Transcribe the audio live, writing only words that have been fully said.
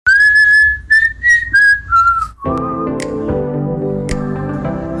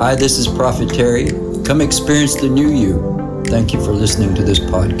Hi, this is Prophet Terry. Come experience the new you. Thank you for listening to this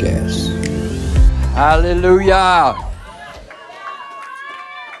podcast. Hallelujah.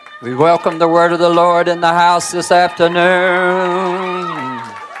 We welcome the word of the Lord in the house this afternoon.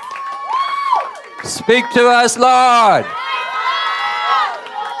 Speak to us, Lord.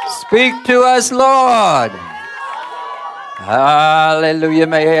 Speak to us, Lord. Hallelujah.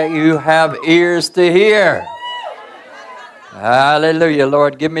 May you have ears to hear. Hallelujah.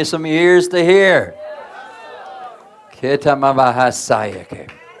 Lord, give me some ears to hear.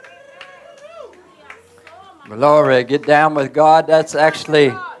 Glory. Get down with God. That's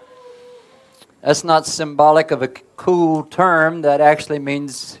not symbolic of a cool term. That actually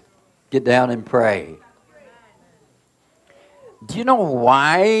means get down and pray. Do you know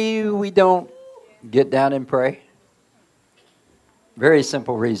why we don't get down and pray? Very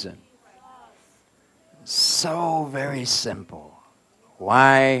simple reason. So very simple.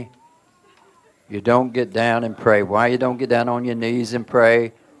 Why you don't get down and pray. Why you don't get down on your knees and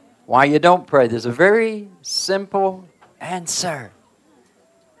pray. Why you don't pray. There's a very simple answer.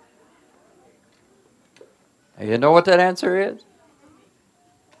 And you know what that answer is?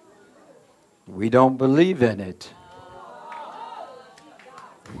 We don't believe in it.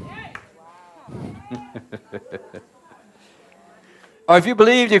 Or if you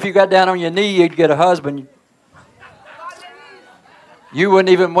believed if you got down on your knee you'd get a husband, you wouldn't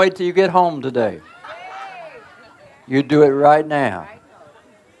even wait till you get home today. You'd do it right now.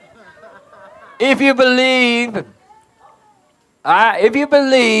 If you believe if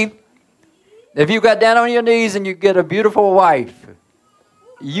you got down on your knees and you get a beautiful wife,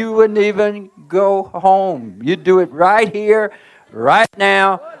 you wouldn't even go home. You'd do it right here, right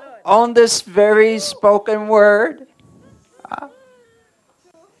now, on this very spoken word.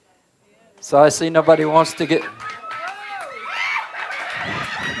 So I see nobody wants to get...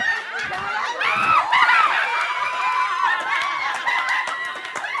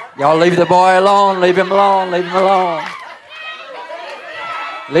 Y'all leave the boy alone. Leave him alone. Leave him alone.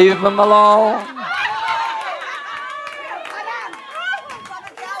 Leave him alone.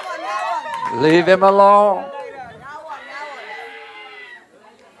 Leave him alone.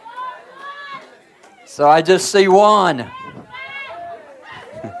 So I just see one.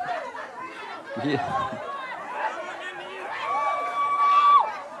 Yeah.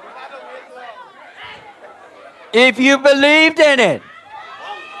 If you believed in it.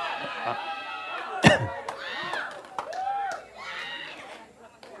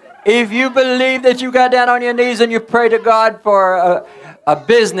 If you believe that you got down on your knees and you pray to God for a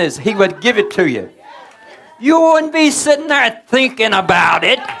business, He would give it to you. You wouldn't be sitting there thinking about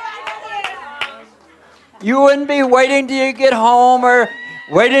it. You wouldn't be waiting till you get home or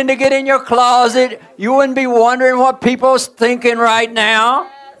waiting to get in your closet. You wouldn't be wondering what people's thinking right now.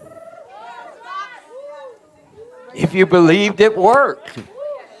 If you believed it worked.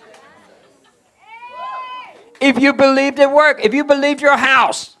 If you believed it worked. If you believed your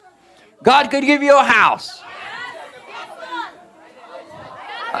house, God could give you a house.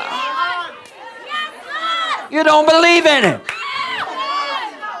 You don't believe in it.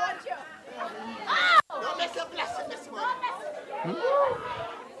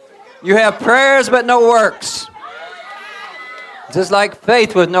 You have prayers but no works. Just like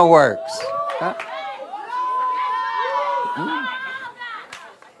faith with no works.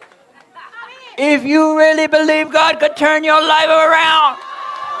 If you really believe God could turn your life around,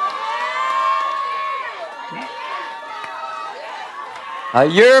 a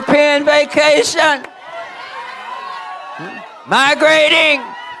European vacation, migrating,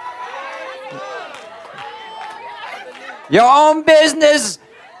 your own business,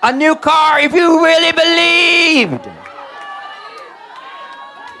 a new car, if you really believed,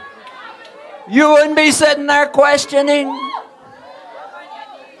 you wouldn't be sitting there questioning.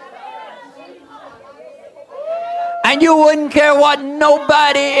 And you wouldn't care what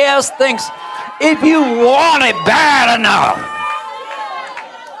nobody else thinks if you want it bad enough.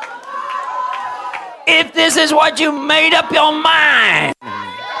 If this is what you made up your mind.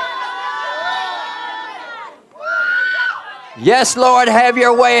 Yes, Lord, have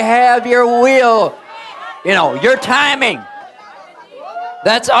your way, have your will. You know, your timing.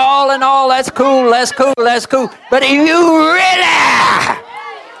 That's all in all. That's cool, that's cool, that's cool. But if you really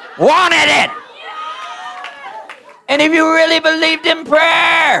wanted it, and if you really believed in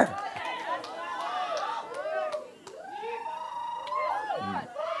prayer,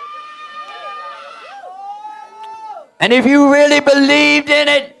 and if you really believed in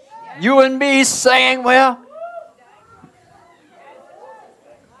it, you wouldn't be saying, well,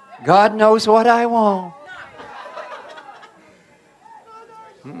 God knows what I want.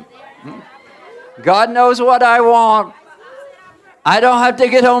 God knows what I want. I don't have to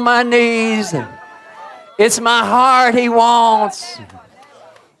get on my knees. It's my heart He wants.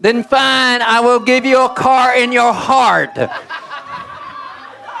 Then fine, I will give you a car in your heart.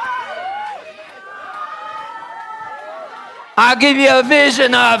 I'll give you a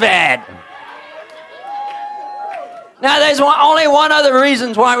vision of it. Now, there's only one other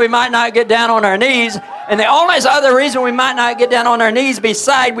reason why we might not get down on our knees. And the only other reason we might not get down on our knees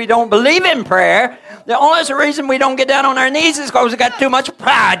beside we don't believe in prayer, the only reason we don't get down on our knees is because we got too much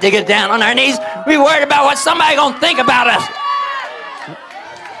pride to get down on our knees. We worried about what somebody's going to think about us.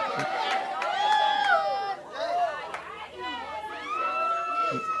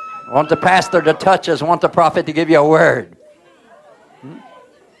 Want the pastor to touch us, want the prophet to give you a word.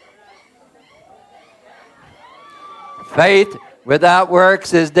 Faith without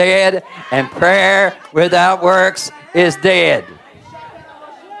works is dead, and prayer without works is dead.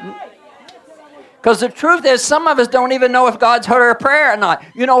 Because the truth is, some of us don't even know if God's heard our prayer or not.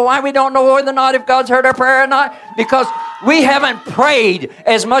 You know why we don't know whether or not if God's heard our prayer or not? Because we haven't prayed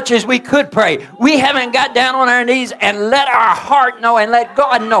as much as we could pray. We haven't got down on our knees and let our heart know and let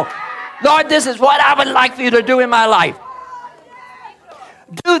God know, Lord, this is what I would like for you to do in my life.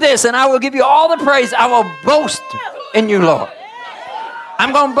 Do this, and I will give you all the praise. I will boast in you, Lord.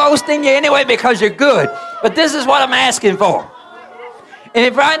 I'm going to boast in you anyway because you're good. But this is what I'm asking for. And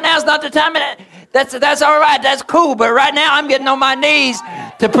if right now is not the time, that's all right. That's cool. But right now I'm getting on my knees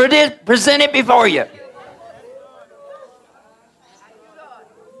to present it before you.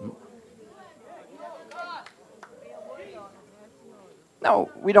 No,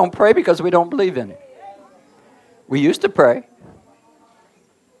 we don't pray because we don't believe in it. We used to pray.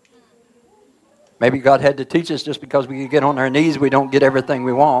 Maybe God had to teach us just because we get on our knees, we don't get everything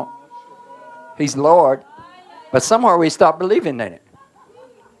we want. He's Lord. But somewhere we stop believing in it.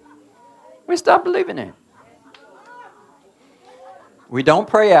 We stop believing in it. We don't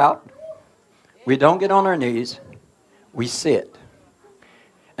pray out. We don't get on our knees. We sit.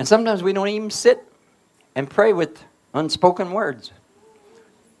 And sometimes we don't even sit and pray with unspoken words.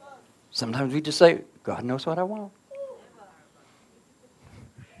 Sometimes we just say, God knows what I want.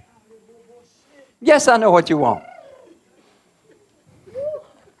 Yes, I know what you want.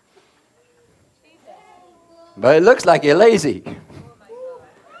 But it looks like you're lazy.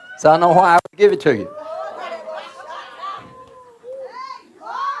 So I don't know why I would give it to you.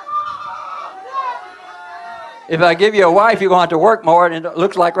 If I give you a wife, you're going to have to work more, and it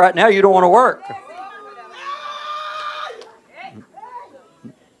looks like right now you don't want to work.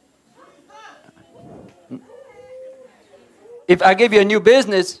 If I give you a new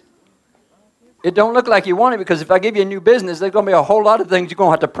business, it don't look like you want it, because if I give you a new business, there's going to be a whole lot of things you're going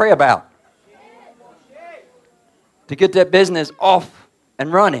to have to pray about to get that business off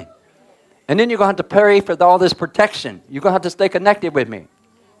and running. And then you're going to have to pray for all this protection. You're going to have to stay connected with me.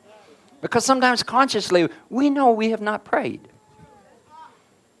 Because sometimes consciously, we know we have not prayed.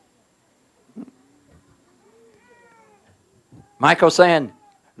 Michael's saying,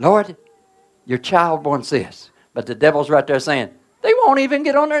 Lord, your child wants this. But the devil's right there saying, they won't even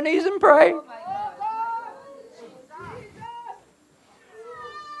get on their knees and pray.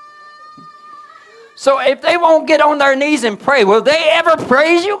 So if they won't get on their knees and pray, will they ever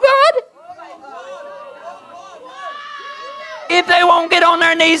praise you, God? If they won't get on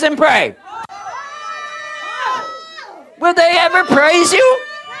their knees and pray, will they ever praise you?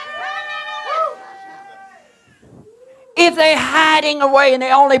 If they're hiding away and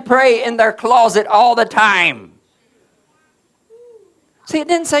they only pray in their closet all the time. See, it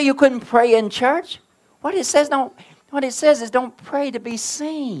didn't say you couldn't pray in church. What it says is don't pray to be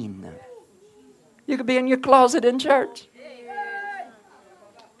seen. You could be in your closet in church.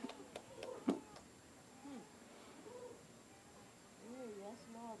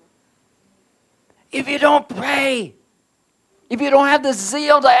 If you don't pray, if you don't have the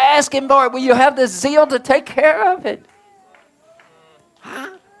zeal to ask Him for it, will you have the zeal to take care of it?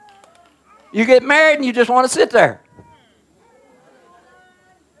 Huh? You get married and you just want to sit there.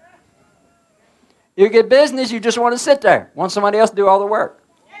 You get business, you just want to sit there. Want somebody else to do all the work.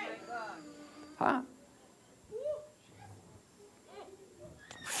 Huh?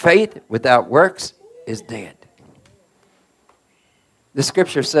 Faith without works is dead. The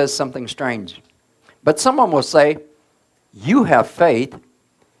scripture says something strange. But someone will say, you have faith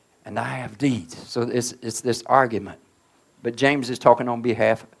and I have deeds. So it's this argument. But James is talking on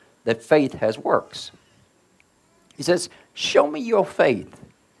behalf that faith has works. He says, show me your faith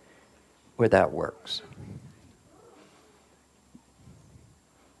without works.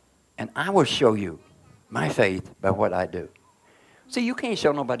 And I will show you my faith by what I do. See, you can't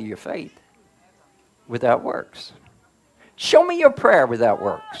show nobody your faith without works. Show me your prayer without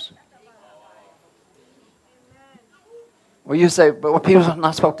works. Well, you say, but people are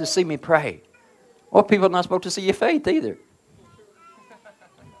not supposed to see me pray. Well, people are not supposed to see your faith either.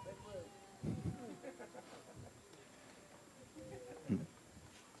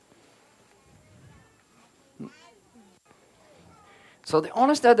 So the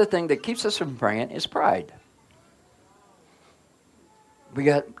honest other thing that keeps us from praying is pride. We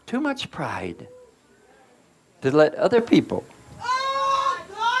got too much pride to let other people.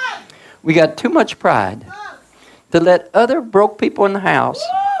 We got too much pride to let other broke people in the house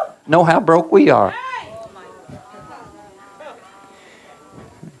know how broke we are.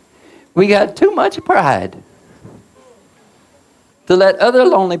 We got too much pride to let other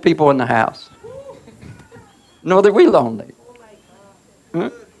lonely people in the house know that we're lonely. Huh?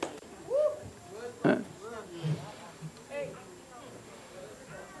 Huh?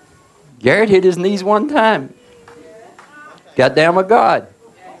 Garrett hit his knees one time. Got down with God.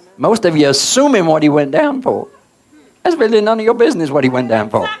 Most of you assuming what he went down for. That's really none of your business what he went down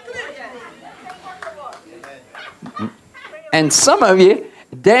for. And some of you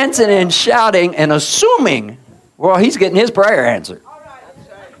dancing and shouting and assuming, well, he's getting his prayer answered.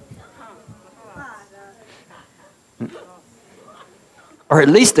 Or at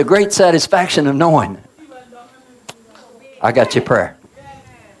least the great satisfaction of knowing, I got your prayer.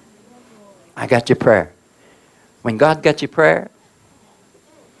 I got your prayer. When God got your prayer,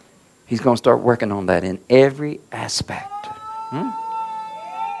 he's going to start working on that in every aspect. We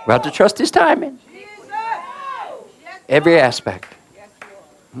have to trust his timing. Every aspect.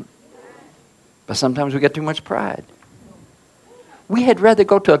 But sometimes we get too much pride. We had rather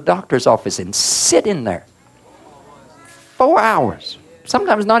go to a doctor's office and sit in there 4 hours.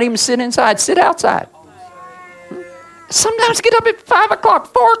 Sometimes not even sit inside, sit outside. Sometimes get up at 5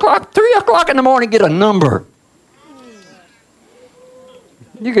 o'clock, 4 o'clock, 3 o'clock in the morning, get a number.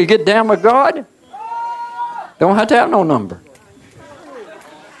 You can get down with God. Don't have to have no number.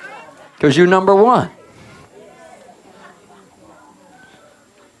 Because you're number one.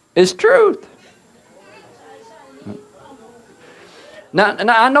 It's truth. Now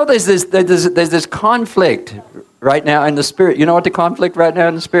I know there's this conflict right now in the spirit. You know what the conflict right now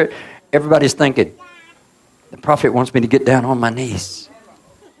in the spirit? Everybody's thinking, the prophet wants me to get down on my knees.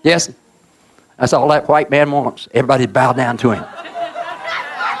 Yes, that's all that white man wants. Everybody bow down to him.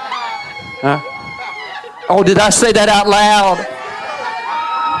 Huh? Oh, did I say that out loud?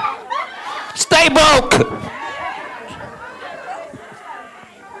 Stay broke.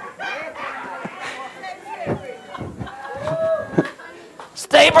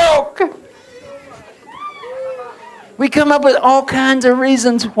 Stay broke. We come up with all kinds of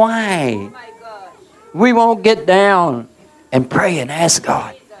reasons why we won't get down and pray and ask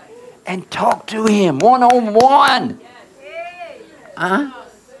God and talk to him one-on-one. Huh?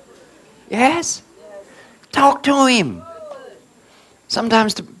 Yes. Talk to him.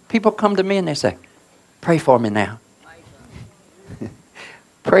 Sometimes people come to me and they say, pray for me now.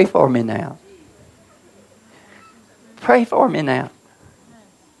 Pray for me now. Pray for me now.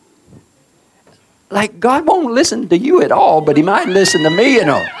 Like God won't listen to you at all, but he might listen to me, you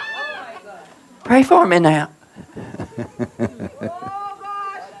know. Pray for me now.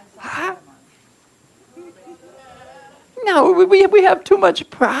 Huh? No, we have too much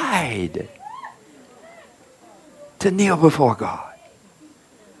pride to kneel before God.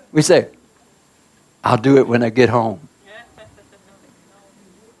 We say, I'll do it when I get home.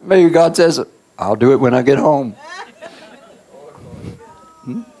 Maybe God says, I'll do it when I get home.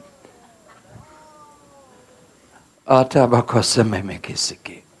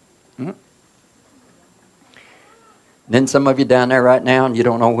 Then some of you down there right now and you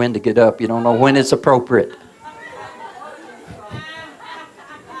don't know when to get up. You don't know when it's appropriate.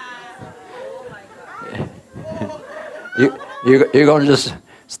 You're going to just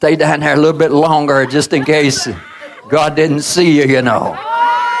stay down there a little bit longer just in case God didn't see you, you know.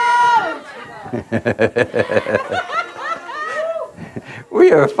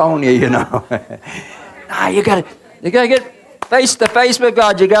 We are phony, you know. You gotta get face to face with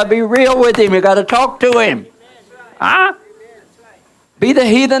God. You gotta be real with him. You gotta talk to him. Huh? Be the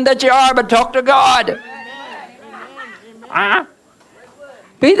heathen that you are, but talk to God. Huh?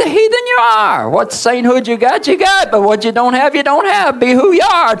 Be the heathen you are. What sainthood you got, but what you don't have, you don't have. Be who you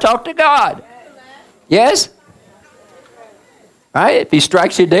are. Talk to God. Yes? Right? If he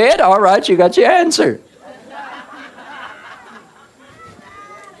strikes you dead, all right, you got your answer.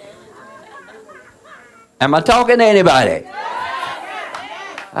 Am I talking to anybody?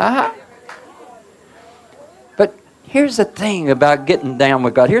 But Here's the thing about getting down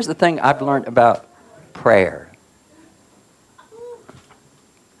with God. Here's the thing I've learned about prayer.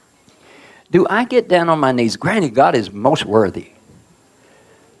 Do I get down on my knees? Granted, God is most worthy.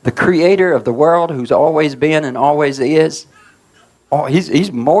 The creator of the world, who's always been and always is,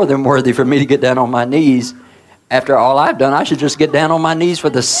 he's more than worthy for me to get down on my knees. After all I've done, I should just get down on my knees for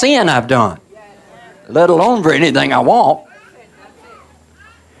the sin I've done, let alone for anything I want.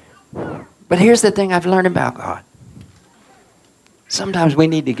 But here's the thing I've learned about God. Sometimes we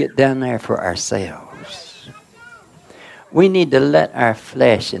need to get down there for ourselves. We need to let our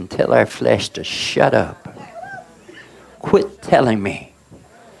flesh and tell our flesh to shut up. Quit telling me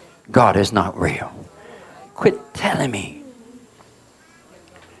God is not real. Quit telling me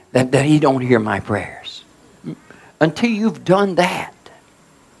that He don't hear my prayers. Until you've done that.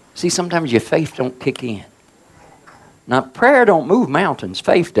 See, sometimes your faith don't kick in. Now, prayer don't move mountains.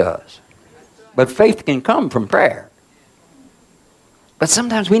 Faith does. But faith can come from prayer. But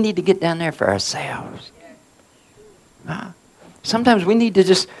sometimes we need to get down there for ourselves. Sometimes we need to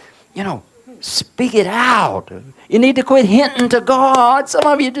just, speak it out. You need to quit hinting to God. Some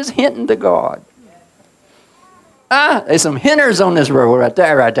of you just hinting to God. There's some hinters on this road right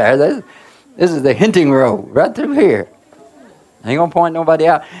there. This is the hinting road right through here. I ain't going to point nobody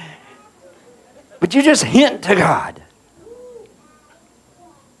out. But you just hint to God.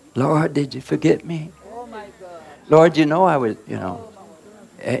 Lord, did you forget me? Oh my God. Lord, I was,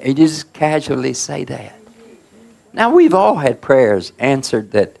 You just casually say that. Now, we've all had prayers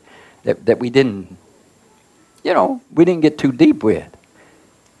answered that we didn't, we didn't get too deep with.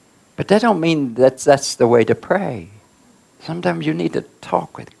 But that don't mean that's the way to pray. Sometimes you need to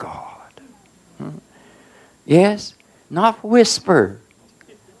talk with God. Yes? Not whisper.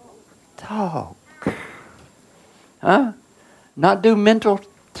 Talk. Not do mental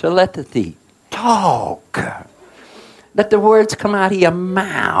telepathy. Talk. Let the words come out of your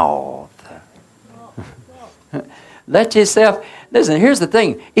mouth. Let yourself... Listen, here's the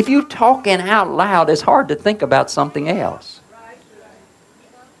thing. If you're talking out loud, it's hard to think about something else.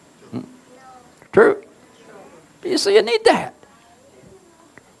 True? You see, you need that.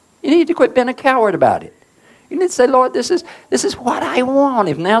 You need to quit being a coward about it. You need to say, Lord, this is what I want.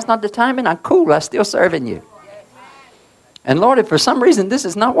 If now's not the time, and I'm cool, I'm still serving you. And Lord, if for some reason this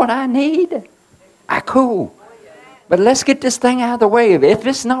is not what I need, I'm cool. But let's get this thing out of the way. If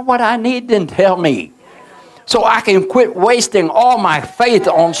it's not what I need, then tell me. So I can quit wasting all my faith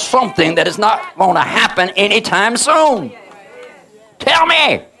on something that is not going to happen anytime soon. Tell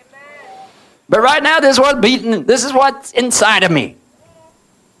me. But right now, this is what's inside of me.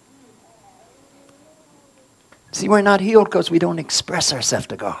 See, we're not healed because we don't express ourselves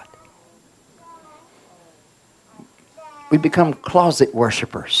to God. We become closet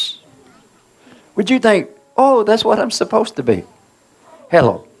worshipers. Would you think, oh, that's what I'm supposed to be?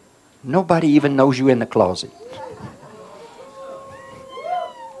 Hello. Nobody even knows you in the closet.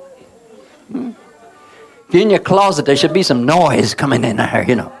 If you're in your closet, there should be some noise coming in there,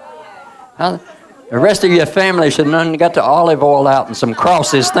 The rest of your family should have got the olive oil out and some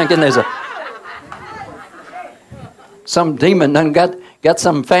crosses thinking there's some demon done got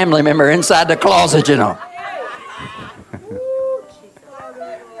some family member inside the closet,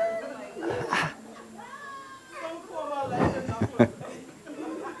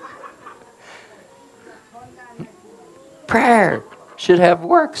 Prayer should have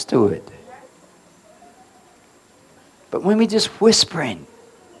works to it. But when we just whispering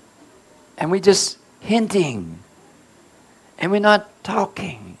and we just hinting and we're not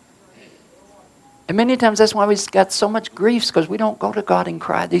talking, and many times that's why we've got so much grief, because we don't go to God and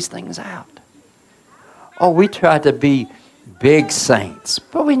cry these things out. Oh, we try to be big saints,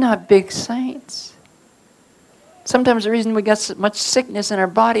 but we're not big saints. Sometimes the reason we got so much sickness in our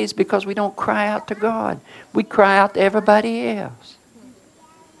body is because we don't cry out to God. We cry out to everybody else.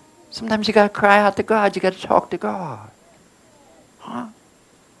 Sometimes you got to cry out to God. You got to talk to God.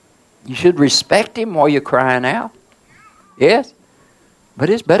 You should respect Him while you're crying out. Yes? But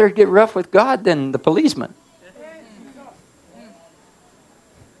it's better to get rough with God than the policeman.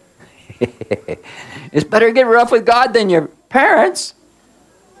 It's better to get rough with God than your parents.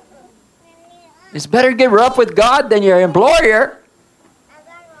 It's better to get rough with God than your employer.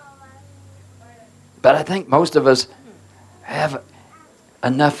 But I think most of us have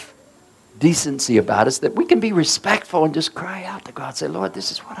enough decency about us that we can be respectful and just cry out to God. Say, Lord,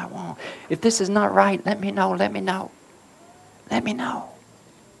 this is what I want. If this is not right, let me know, let me know. Let me know.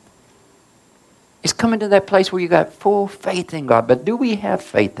 It's coming to that place where you got full faith in God. But do we have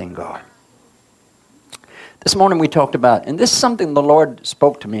faith in God? This morning we talked about, and this is something the Lord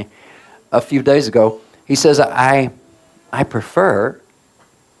spoke to me a few days ago. He says, I I prefer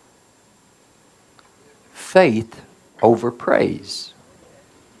faith over praise.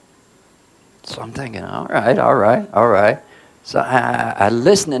 So I'm thinking, all right. So I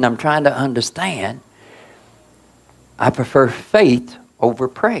listen and I'm trying to understand. I prefer faith over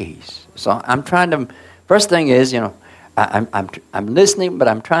praise. So I'm trying to, first thing is, I'm listening, but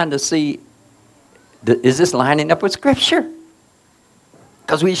I'm trying to see, is this lining up with Scripture?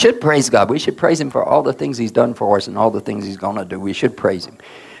 Because we should praise God. We should praise Him for all the things He's done for us and all the things He's going to do. We should praise Him.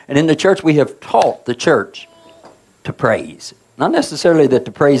 And in the church, we have taught the church to praise. Not necessarily that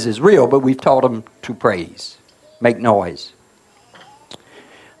the praise is real, but we've taught them to praise, make noise.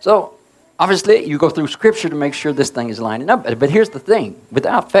 So, obviously, you go through Scripture to make sure this thing is lining up. But here's the thing.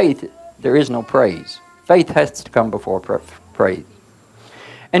 Without faith, there is no praise. Faith has to come before praise.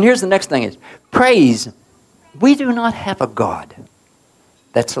 And here's the next thing is, praise, we do not have a God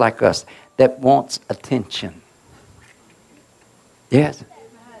that's like us, that wants attention. Yes.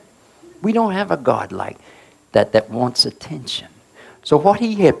 We don't have a God like that wants attention. So what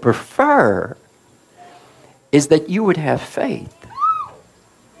He had prefer is that you would have faith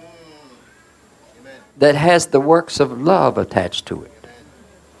that has the works of love attached to it.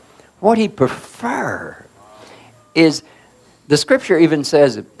 What He prefer is, the Scripture even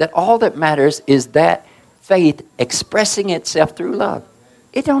says that all that matters is that faith expressing itself through love.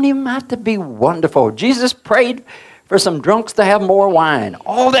 It don't even have to be wonderful. Jesus prayed for some drunks to have more wine.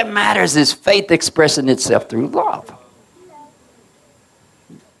 All that matters is faith expressing itself through love.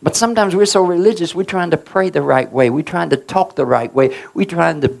 But sometimes we're so religious, we're trying to pray the right way. We're trying to talk the right way. We're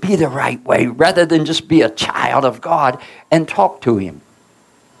trying to be the right way rather than just be a child of God and talk to Him.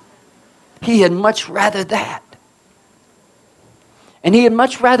 He had much rather that. And He had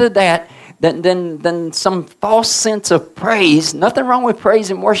much rather that than some false sense of praise. Nothing wrong with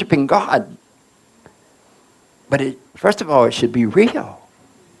praise and worshiping God. But first of all, it should be real.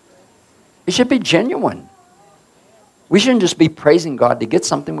 It should be genuine. We shouldn't just be praising God to get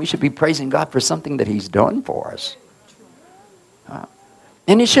something. We should be praising God for something that He's done for us.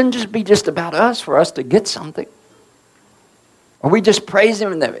 And it shouldn't just be just about us, for us to get something. Or we just praise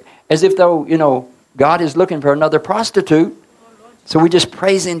Him as if though, God is looking for another prostitute. So we just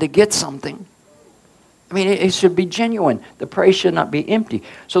praise Him to get something. I mean, it should be genuine. The praise should not be empty.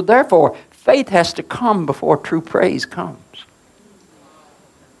 So therefore, faith has to come before true praise comes.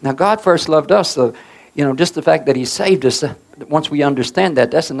 Now, God first loved us, so, just the fact that He saved us, once we understand that,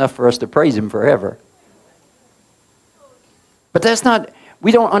 that's enough for us to praise Him forever. But that's not,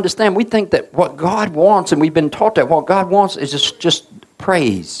 we don't understand. We think that what God wants, and we've been taught that what God wants is just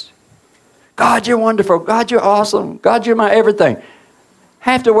praise. God, you're wonderful. God, you're awesome. God, you're my everything.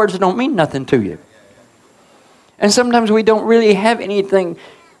 Half the words don't mean nothing to you. And sometimes we don't really have anything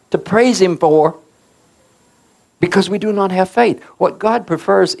to praise Him for because we do not have faith. What God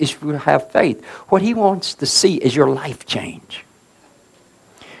prefers is you have faith. What He wants to see is your life change.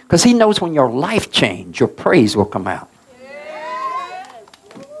 Because He knows when your life change, your praise will come out.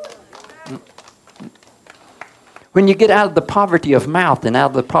 When you get out of the poverty of mouth and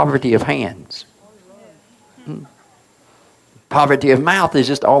out of the poverty of hands. Poverty of mouth is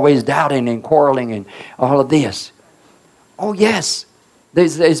just always doubting and quarreling and all of this. Oh yes,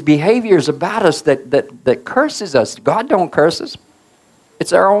 there's behaviors about us that curses us. God don't curse us.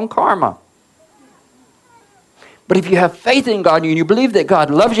 It's our own karma. But if you have faith in God and you believe that God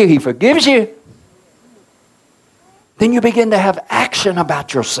loves you, He forgives you, then you begin to have action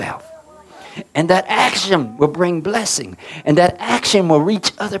about yourself. And that action will bring blessing. And that action will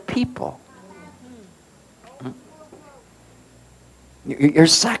reach other people. Your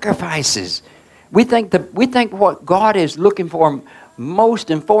sacrifices. We think what God is looking for most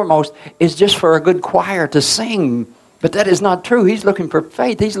and foremost is just for a good choir to sing. But that is not true. He's looking for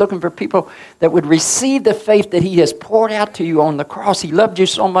faith. He's looking for people that would receive the faith that He has poured out to you on the cross. He loved you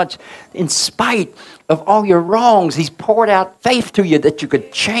so much in spite of all your wrongs. He's poured out faith to you that you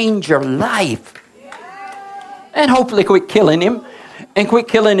could change your life. And hopefully quit killing Him and quit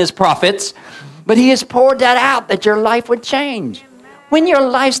killing His prophets. But He has poured that out that your life would change. When your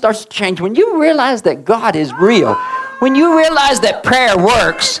life starts to change, when you realize that God is real, when you realize that prayer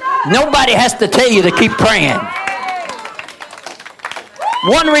works, nobody has to tell you to keep praying.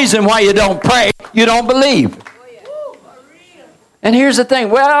 One reason why you don't pray, you don't believe. And here's the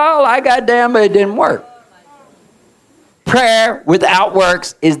thing. Well, I got down, but it didn't work. Prayer without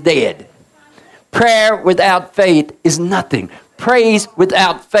works is dead. Prayer without faith is nothing. Praise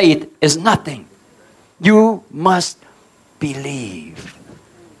without faith is nothing. You must believe.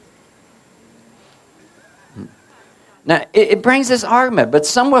 Now, it brings this argument, but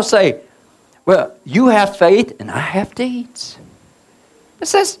some will say, Well, you have faith and I have deeds. It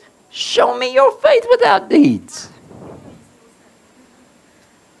says, show me your faith without deeds.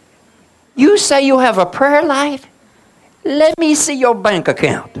 You say you have a prayer life? Let me see your bank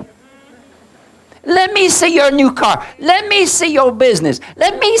account. Let me see your new car. Let me see your business.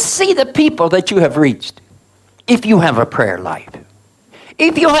 Let me see the people that you have reached. If you have a prayer life.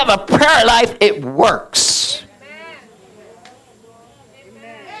 If you have a prayer life, it works.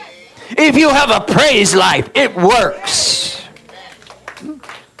 If you have a praise life, it works.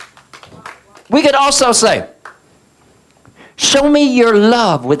 We could also say, show me your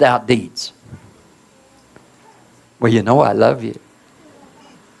love without deeds. Well, you know I love you.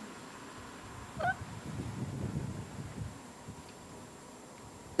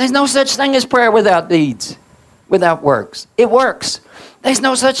 There's no such thing as prayer without deeds, without works. It works. There's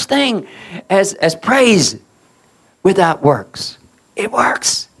no such thing as praise without works. It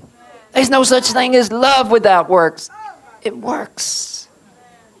works. There's no such thing as love without works. It works.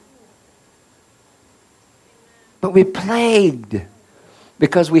 But we're plagued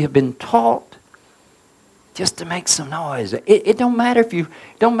because we have been taught just to make some noise. It don't matter if you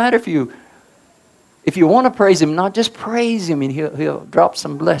want to praise him, not just praise him and he'll drop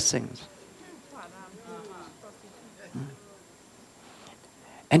some blessings.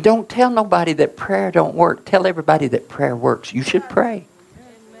 And don't tell nobody that prayer don't work. Tell everybody that prayer works. You should pray.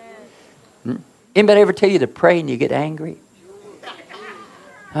 Anybody ever tell you to pray and you get angry?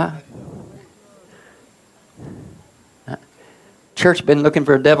 Huh? Church been looking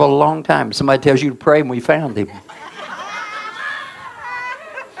for a devil a long time. Somebody tells you to pray and we found him.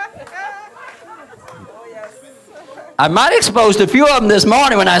 I might expose a few of them this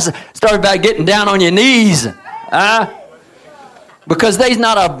morning when I started about getting down on your knees. Because there's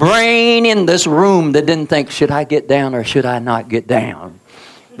not a brain in this room that didn't think, should I get down or should I not get down?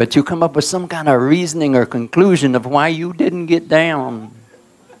 But you come up with some kind of reasoning or conclusion of why you didn't get down.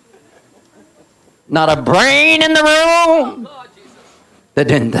 Not a brain in the room that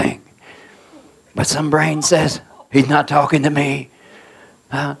didn't think. But some brain says, he's not talking to me.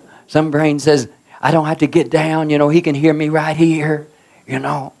 Some brain says, I don't have to get down. He can hear me right here.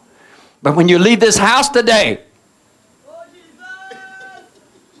 But when you leave this house today,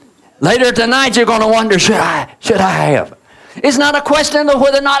 later tonight you're going to wonder, should I have? It's not a question of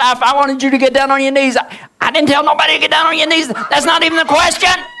whether or not if I wanted you to get down on your knees. I didn't tell nobody to get down on your knees. That's not even the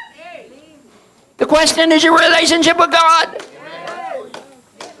question. The question is your relationship with God.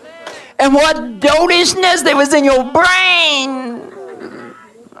 And what dotishness there was in your brain.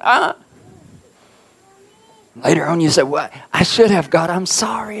 Later on you say, well, I should have, God. I'm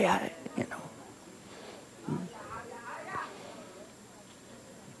sorry.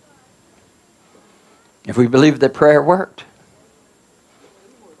 If we believed that prayer worked,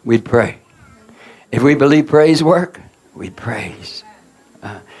 we'd pray. If we believe praise worked, we'd praise.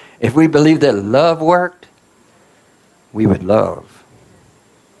 If we believed that love worked, we would love.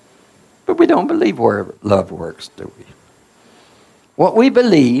 But we don't believe where love works, do we? What we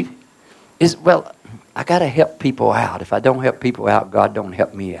believe is, well, I got to help people out. If I don't help people out, God don't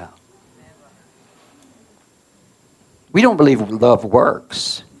help me out. We don't believe love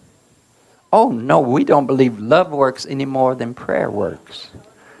works. Oh, no, we don't believe love works any more than prayer works.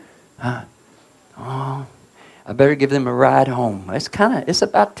 I better give them a ride home. It's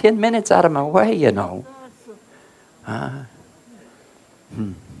about 10 minutes out of my way,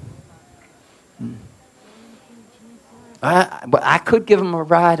 But I could give them a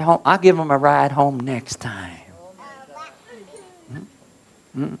ride home. I'll give them a ride home next time.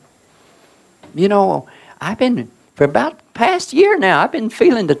 I've been, for about the past year now, I've been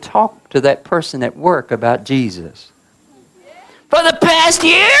feeling to talk to that person at work about Jesus. For the past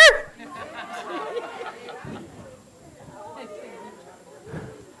year?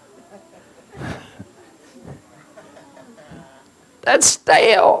 That's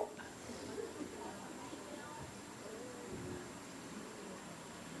stale.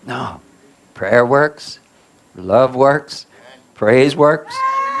 No. Prayer works. Love works. Praise works.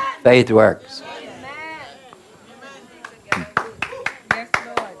 Faith works.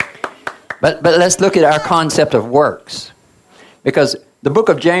 But let's look at our concept of works. Because the book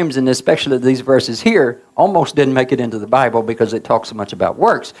of James, and especially these verses here, almost didn't make it into the Bible because it talks so much about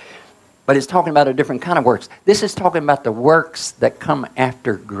works. But it's talking about a different kind of works. This is talking about the works that come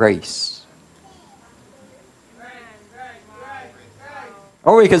after grace.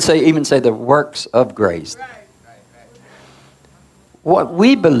 Or we could even say the works of grace. What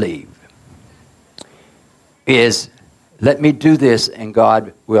we believe is, let me do this and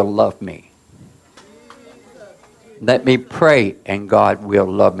God will love me. Let me pray and God will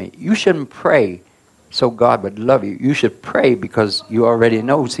love me. You shouldn't pray so God would love you. You should pray because you already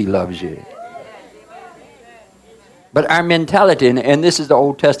knows He loves you. But our mentality, and this is the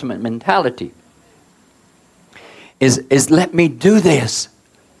Old Testament mentality, is let me do this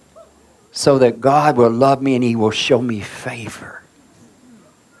so that God will love me and He will show me favor.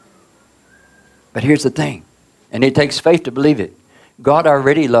 But here's the thing, and it takes faith to believe it. God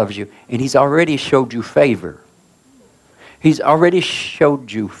already loves you, and He's already showed you favor. He's already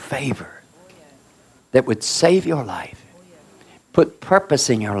showed you favor that would save your life, put purpose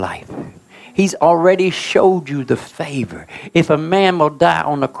in your life. He's already showed you the favor. If a man will die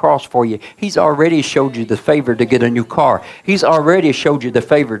on the cross for you, He's already showed you the favor to get a new car. He's already showed you the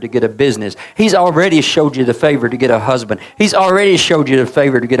favor to get a business. He's already showed you the favor to get a husband. He's already showed you the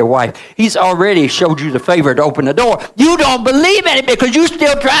favor to get a wife. He's already showed you the favor to open the door. You don't believe in it because you're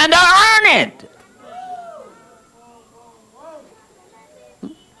still trying to earn it.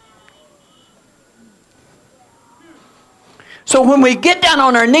 So when we get down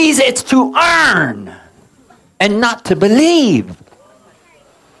on our knees, it's to earn and not to believe.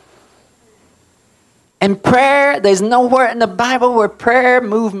 And prayer, there's nowhere in the Bible where prayer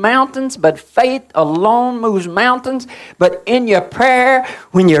moves mountains, but faith alone moves mountains. But in your prayer,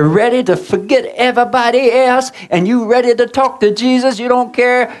 when you're ready to forget everybody else and you're ready to talk to Jesus, you don't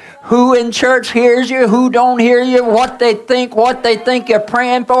care who in church hears you, who don't hear you, what they think you're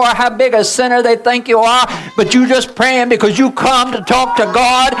praying for, how big a sinner they think you are. But you just praying because you come to talk to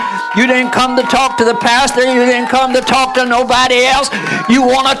God. You didn't come to talk to the pastor. You didn't come to talk to nobody else. You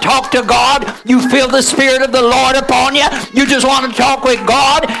want to talk to God. You feel the Spirit of the Lord upon you. You just want to talk with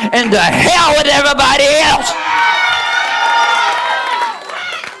God, and to hell with everybody else.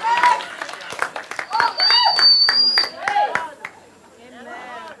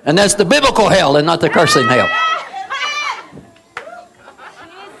 And that's the biblical hell and not the cursing hell.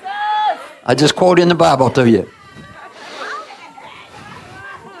 I just quote in the Bible to you.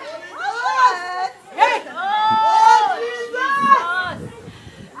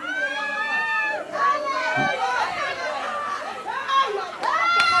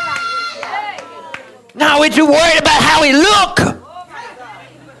 Now we're too worried about how we look.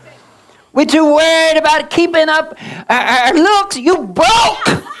 We're too worried about keeping up our looks. You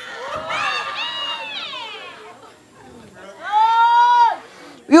broke.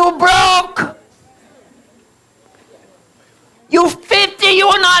 You broke. You're 50.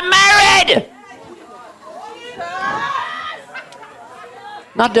 You're not married.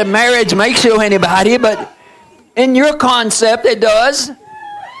 Not that marriage makes you anybody, but in your concept it does.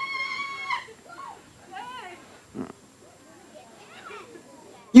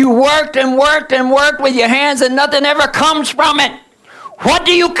 You worked and worked and worked with your hands and nothing ever comes from it. What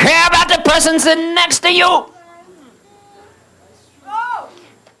do you care about the person sitting next to you?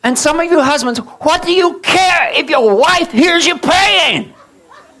 And some of you husbands, what do you care if your wife hears you praying?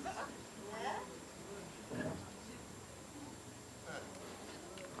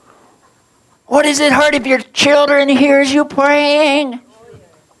 What does it hurt if your children hears you praying?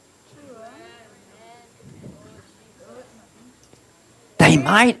 They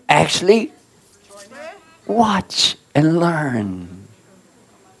might actually watch and learn.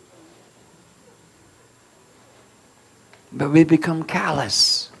 But we become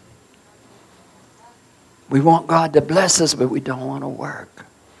callous. We want God to bless us, but we don't want to work.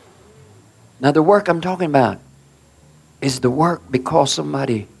 Now the work I'm talking about is the work because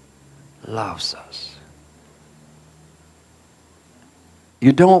somebody loves us.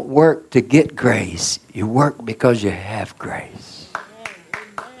 You don't work to get grace. You work because you have grace.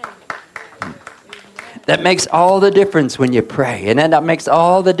 That makes all the difference when you pray. And then that makes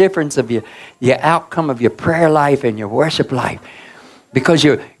all the difference of your outcome of your prayer life and your worship life. Because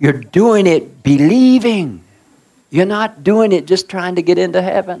you're doing it believing. You're not doing it just trying to get into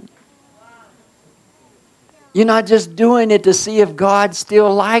heaven. You're not just doing it to see if God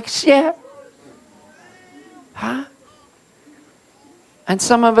still likes you. Huh? And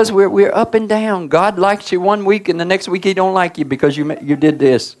some of us, we're up and down. God likes you one week and the next week He don't like you because you did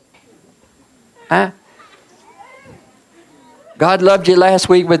this. Huh? God loved you last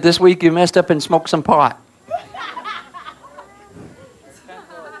week, but this week you messed up and smoked some pot.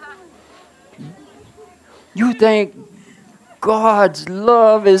 You think God's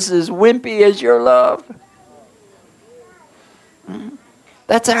love is as wimpy as your love?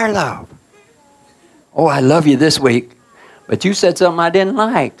 That's our love. Oh, I love you this week, but you said something I didn't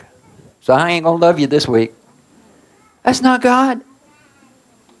like, so I ain't going to love you this week. That's not God.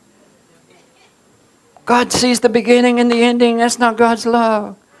 God sees the beginning and the ending. That's not God's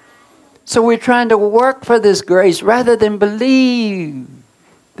love. So we're trying to work for this grace rather than believe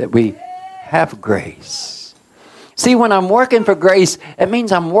that we have grace. See, when I'm working for grace, it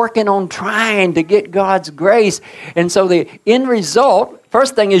means I'm working on trying to get God's grace. And so the end result,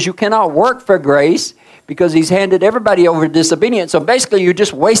 first thing is you cannot work for grace because He's handed everybody over to disobedience. So basically you're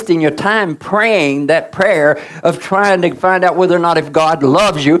just wasting your time praying that prayer of trying to find out whether or not if God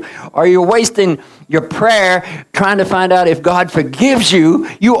loves you, or you're wasting your prayer trying to find out if God forgives you.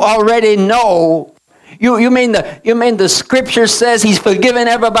 You already know. You mean the scripture says He's forgiven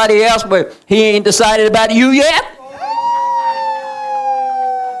everybody else, but He ain't decided about you yet?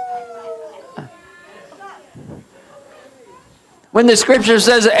 When the scripture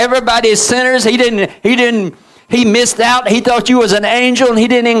says everybody is sinners, he missed out. He thought you was an angel and He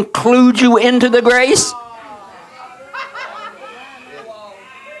didn't include you into the grace.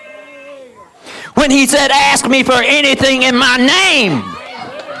 When He said, ask me for anything in my name.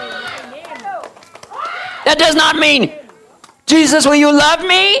 That does not mean, Jesus, will you love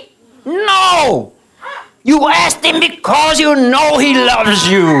me? No. You asked Him because you know He loves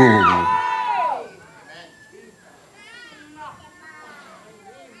you.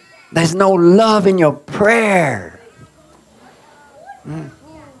 There's no love in your prayer.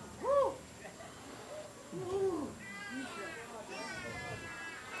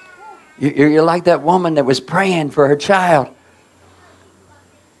 You're like that woman that was praying for her child.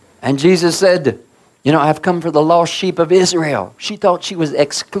 And Jesus said, I've come for the lost sheep of Israel. She thought she was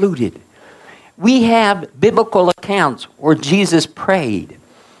excluded. We have biblical accounts where Jesus prayed.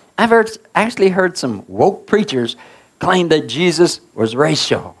 I've actually heard some woke preachers claim that Jesus was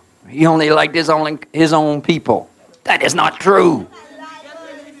racial. He only liked his own people. That is not true.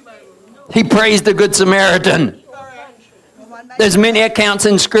 He praised the Good Samaritan. There's many accounts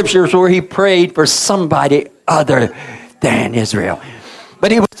in scriptures where He prayed for somebody other than Israel.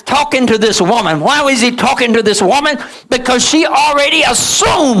 But He was talking to this woman. Why was He talking to this woman? Because she already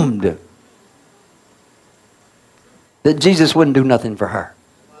assumed that Jesus wouldn't do nothing for her.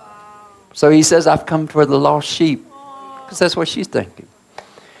 So He says, I've come for the lost sheep. Because that's what she's thinking.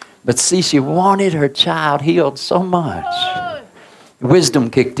 But see, she wanted her child healed so much. Wisdom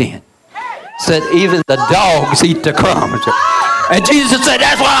kicked in. Said, even the dogs eat the crumbs. And Jesus said,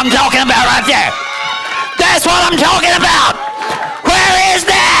 that's what I'm talking about right there. That's what I'm talking about. Where is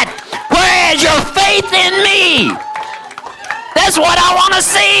that? Where is your faith in me? That's what I want to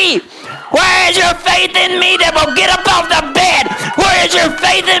see. Where is your faith in me that will get up off the bed? Where is your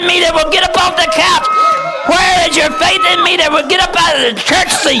faith in me that will get up off the couch? Where is your faith in me that will get up out of the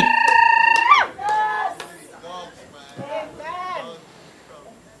church seat?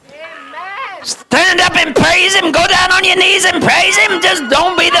 Stand up and praise Him. Go down on your knees and praise Him. Just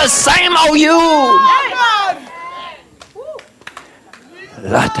don't be the same old you.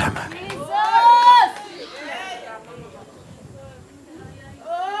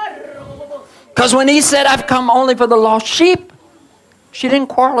 Because when He said, I've come only for the lost sheep, she didn't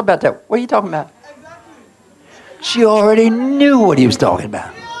quarrel about that. What are you talking about? She already knew what He was talking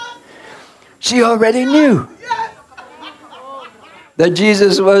about. She already knew that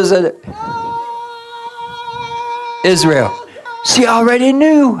Jesus was Israel. She already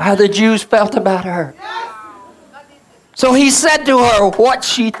knew how the Jews felt about her. So He said to her what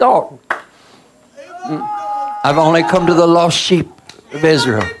she thought. I've only come to the lost sheep of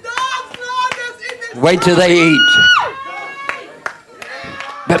Israel. Wait till they eat.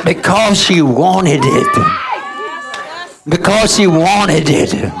 But because she wanted it,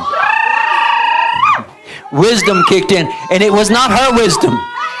 wisdom kicked in. And it was not her wisdom.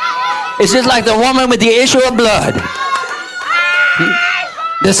 It's just like the woman with the issue of blood.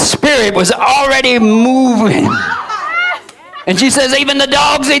 The Spirit was already moving. And she says, even the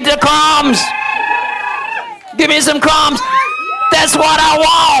dogs eat the crumbs. Give me some crumbs. That's what I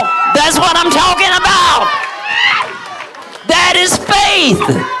want. That's what I'm talking about. That is faith.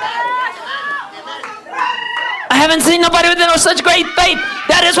 I haven't seen nobody with such great faith.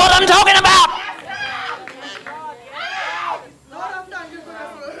 That is what I'm talking about.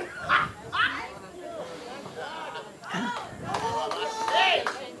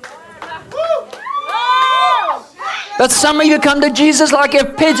 But some of you come to Jesus like a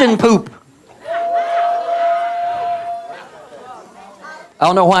pigeon poop. I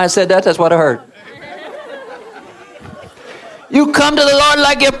don't know why I said that. That's what I heard. You come to the Lord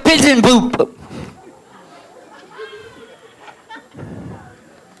like a pigeon poop.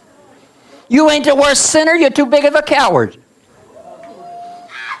 You ain't the worst sinner. You're too big of a coward.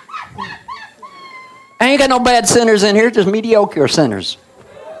 I ain't got no bad sinners in here, just mediocre sinners.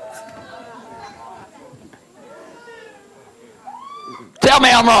 Tell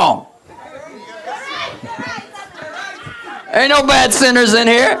me I'm wrong. Ain't no bad sinners in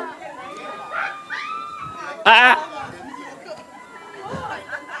here.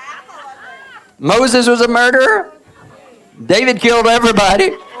 Moses was a murderer. David killed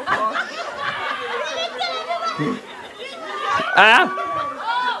everybody.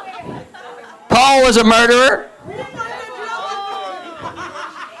 Paul was a murderer.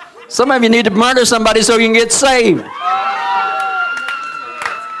 Some of you need to murder somebody so you can get saved.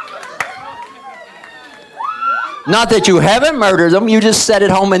 Not that you haven't murdered them, you just sit at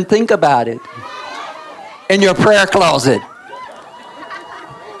home and think about it in your prayer closet.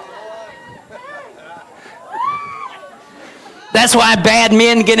 That's why bad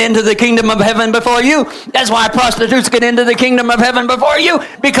men get into the kingdom of heaven before you. That's why prostitutes get into the kingdom of heaven before you,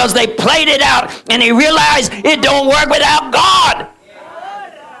 because they played it out and they realized it don't work without God.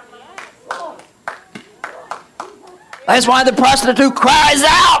 That's why the prostitute cries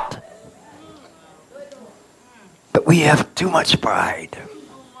out. But we have too much pride.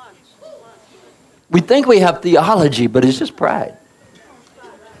 We think we have theology, but it's just pride.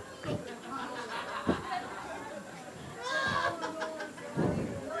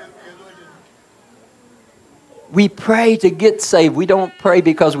 We pray to get saved. We don't pray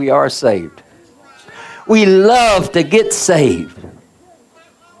because we are saved. We love to get saved.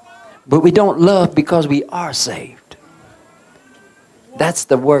 But we don't love because we are saved. That's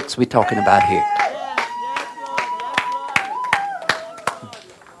the works we're talking about here.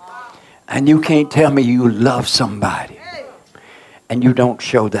 And you can't tell me you love somebody and you don't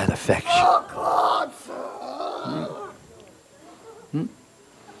show that affection.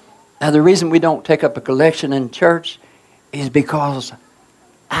 Now, the reason we don't take up a collection in church is because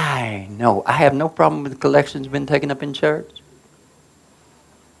I know. I have no problem with collections being taken up in church.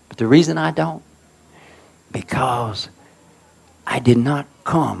 But the reason I don't, because I did not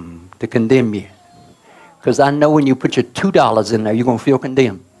come to condemn you. Because I know when you put your $2 in there, you're going to feel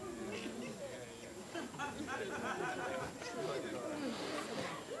condemned.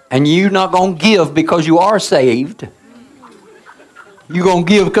 And you're not going to give because you are saved. You're going to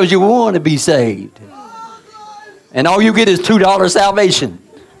give because you want to be saved. And all you get is $2 salvation.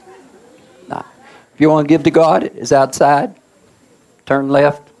 Now, if you want to give to God, it's outside. Turn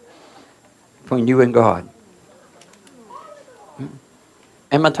left between you and God.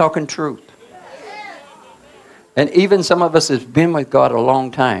 Am I talking truth? And even some of us have been with God a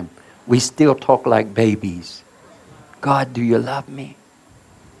long time. We still talk like babies. God, do you love me?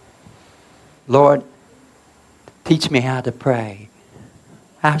 Lord, teach me how to pray.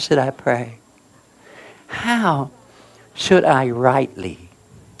 How should I pray? How should I rightly?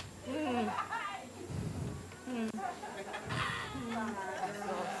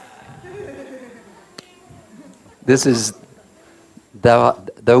 This is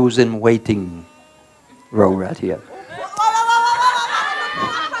those in waiting row right here.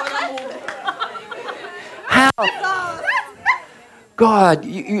 How? God,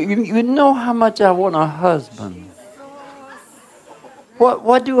 you know how much I want a husband.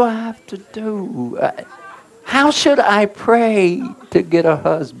 What do I have to do? How should I pray to get a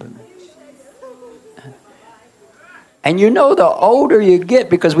husband? And you know the older you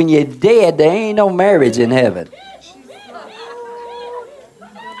get, because when you're dead, there ain't no marriage in heaven.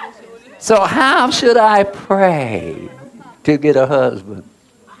 So how should I pray to get a husband?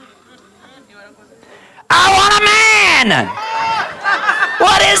 I want a man!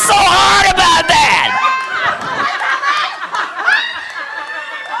 What is so hard about that?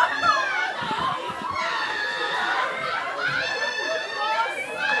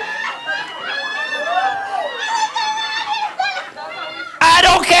 I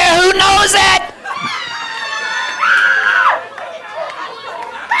don't care who knows it.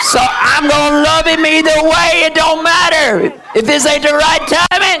 So I'm going to love him either way. It don't matter. If this ain't the right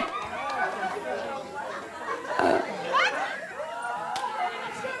timing.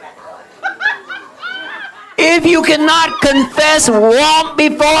 If you cannot confess want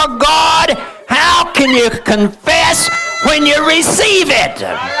before God, how can you confess when you receive it?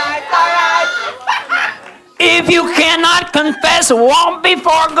 If you cannot confess want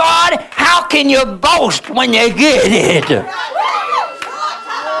before God, how can you boast when you get it?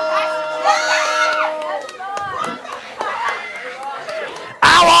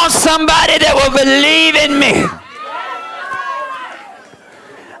 I want somebody that will believe in me.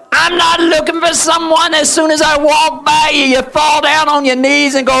 I'm not looking for someone as soon as I walk by you, you fall down on your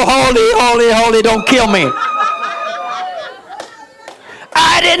knees and go, holy, holy, holy, don't kill me.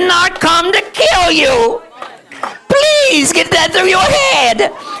 I did not come to kill you. Please get that through your head.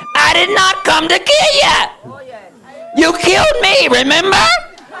 I did not come to kill you. You killed me, remember?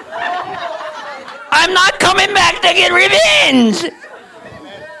 I'm not coming back to get revenge.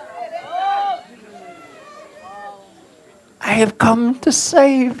 I have come to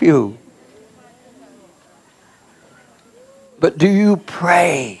save you. But do you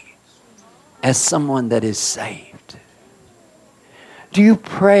pray as someone that is saved? Do you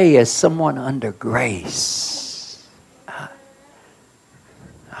pray as someone under grace?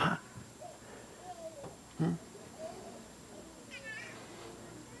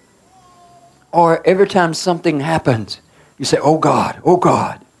 Or every time something happens, you say, oh God, oh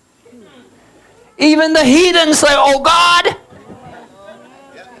God. Even the heathens say, oh God.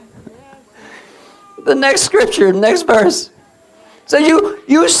 The next scripture, next verse. So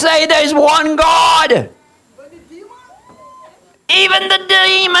you say there's one God. Even the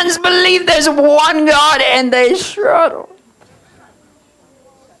demons believe there's one God and they struggle.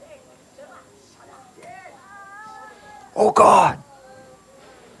 Oh God.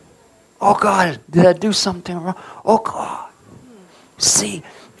 Oh God, did I do something wrong? Oh God. See,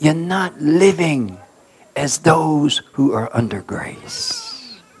 you're not living as those who are under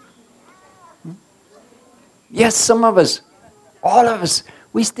grace. Yes, some of us, all of us,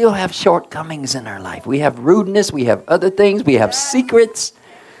 we still have shortcomings in our life. We have rudeness, we have other things, we have secrets.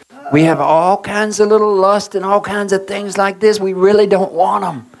 We have all kinds of little lust and all kinds of things like this. We really don't want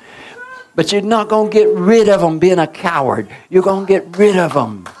them. But you're not going to get rid of them being a coward. You're going to get rid of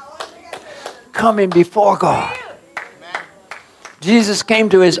them coming before God. Jesus came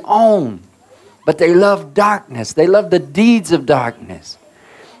to his own, but they loved darkness. They loved the deeds of darkness.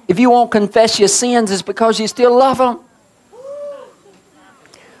 If you won't confess your sins, it's because you still love them.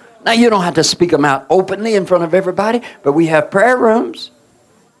 Now, you don't have to speak them out openly in front of everybody, but we have prayer rooms.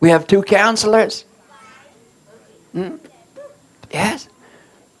 We have 2 counselors. Yes.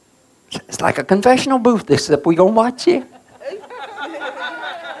 It's like a confessional booth, except we're going to watch you.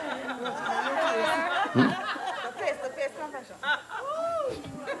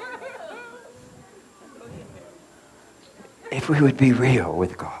 If we would be real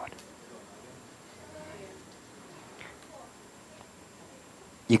with God.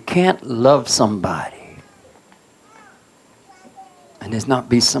 You can't love somebody and there's not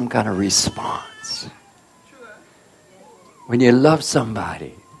be some kind of response. When you love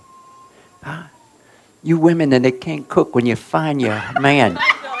somebody, you women that can't cook, when you find your man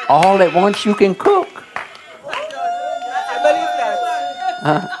all at once you can cook.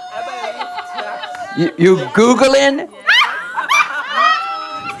 You Googling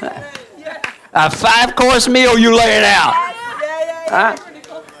a 5-course meal, you lay it out.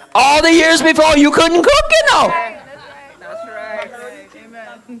 All the years before you couldn't cook, you know. That's right.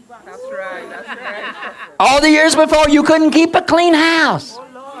 Amen. That's right. All the years before you couldn't keep a clean house.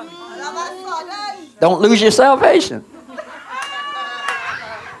 Don't lose your salvation.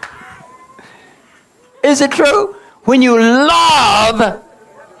 Is it true? When you love,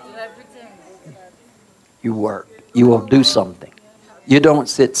 you work. You will do something. You don't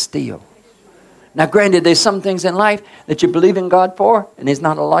sit still. Now, granted, there's some things in life that you believe in God for, and there's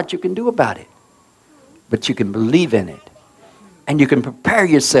not a lot you can do about it. But you can believe in it. And you can prepare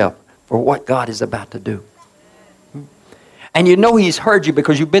yourself for what God is about to do. And you know He's heard you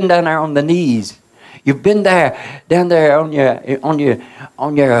because you've been down there on the knees. You've been there, down there on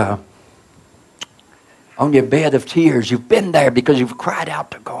your bed of tears. You've been there because you've cried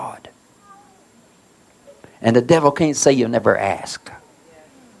out to God. And the devil can't say you never asked.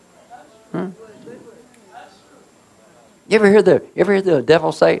 You ever hear the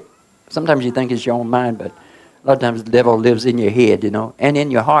devil say? Sometimes you think it's your own mind, but a lot of times the devil lives in your head, and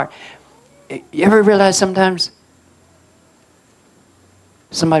in your heart. You ever realize sometimes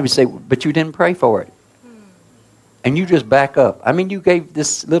somebody would say, but you didn't pray for it. And you just back up. I mean, you gave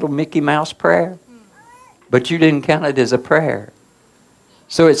this little Mickey Mouse prayer, but you didn't count it as a prayer.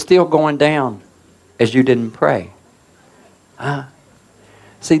 So it's still going down as you didn't pray.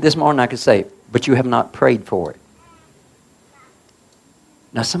 See, this morning I could say, but you have not prayed for it.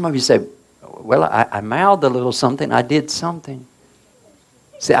 Now, some of you say, well, I mouthed a little something. I did something.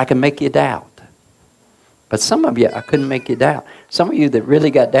 See, I can make you doubt. But some of you, I couldn't make you doubt. Some of you that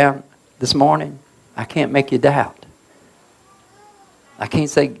really got down this morning, I can't make you doubt. I can't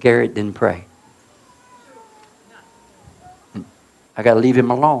say Garrett didn't pray. I got to leave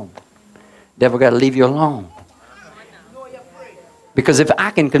him alone. Devil got to leave you alone. Because if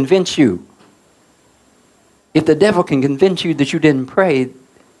I can convince you, if the devil can convince you that you didn't pray,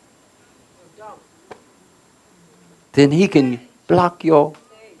 then he can block your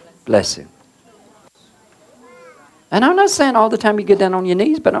blessing. And I'm not saying all the time you get down on your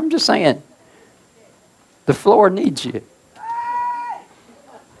knees, but I'm just saying the floor needs you.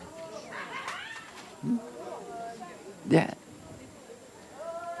 Yeah.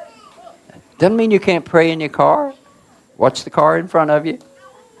 Doesn't mean you can't pray in your car. Watch the car in front of you.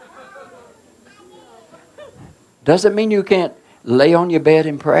 Doesn't mean you can't lay on your bed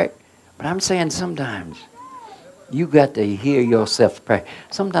and pray. But I'm saying sometimes you got to hear yourself pray.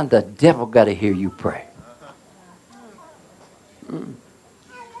 Sometimes the devil got to hear you pray.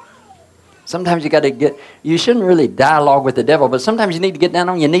 Sometimes you got to you shouldn't really dialogue with the devil, but sometimes you need to get down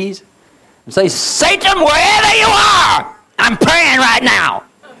on your knees and say, Satan, wherever you are, I'm praying right now.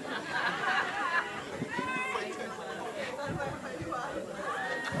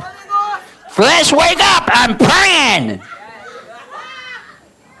 Flesh, wake up, I'm praying.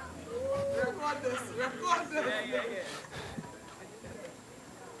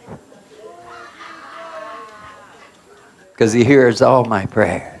 Because he hears all my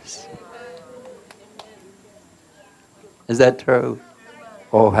prayers. Is that true?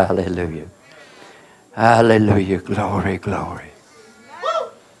 Oh, hallelujah. Hallelujah. Glory, glory.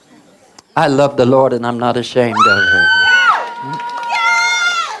 I love the Lord and I'm not ashamed of it.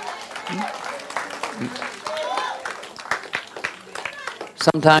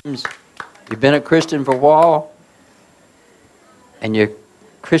 Sometimes you've been a Christian for a while and your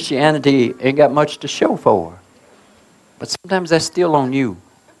Christianity ain't got much to show for. But sometimes that's still on you.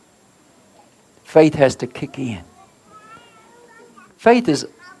 Faith has to kick in. Faith is,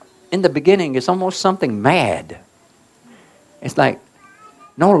 in the beginning, it's almost something mad. It's like,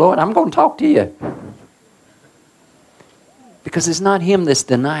 no, Lord, I'm going to talk to you. Because it's not him that's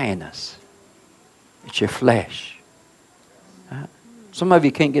denying us. It's your flesh. Some of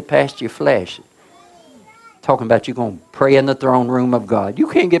you can't get past your flesh. Talking about you going to pray in the throne room of God. You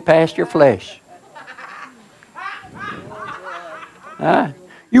can't get past your flesh.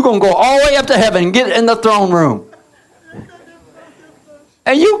 You're going to go all the way up to heaven and get in the throne room.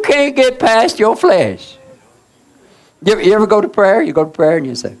 And you can't get past your flesh. You ever go to prayer? You go to prayer and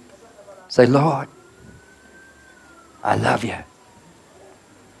you say, Lord, I love you.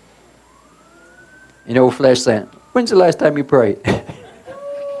 You know, flesh saying, when's the last time you prayed?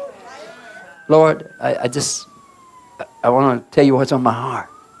 Lord, I want to tell you what's on my heart.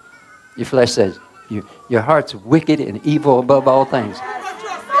 Your flesh says, your heart's wicked and evil above all things.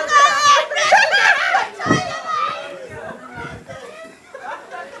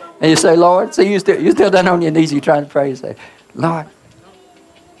 And you say, Lord, so you're still down on your knees, you're trying to pray. You say, Lord,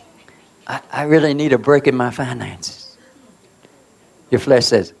 I really need a break in my finances. Your flesh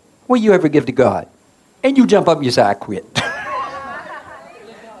says, will you ever give to God? And you jump up and you say, I quit.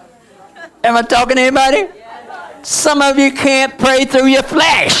 Am I talking to anybody? Some of you can't pray through your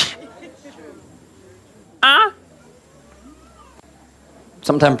flesh.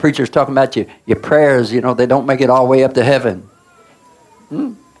 Sometimes preachers talking about your prayers, they don't make it all the way up to heaven.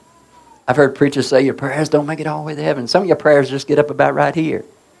 I've heard preachers say your prayers don't make it all the way to heaven. Some of your prayers just get up about right here.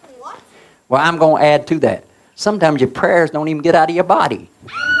 What? Well, I'm going to add to that. Sometimes your prayers don't even get out of your body.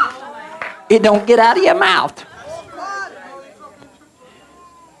 It don't get out of your mouth.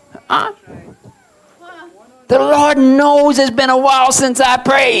 The Lord knows it's been a while since I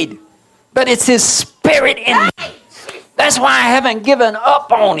prayed, but it's His Spirit in me. That's why I haven't given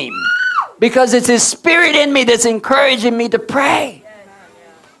up on Him, because it's His Spirit in me that's encouraging me to pray.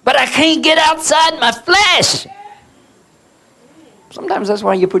 But I can't get outside my flesh. Sometimes that's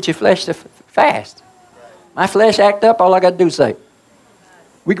why you put your flesh to fast. My flesh act up, all I got to do is say,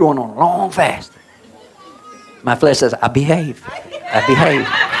 we're going on a long fast. My flesh says, I behave. I behave.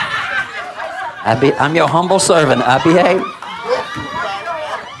 I'm your humble servant. I behave.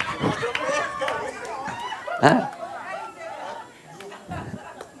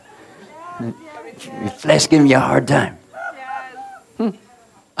 Your flesh giving you a hard time.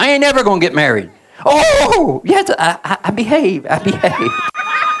 I ain't never going to get married. Oh, yes, I behave. I behave.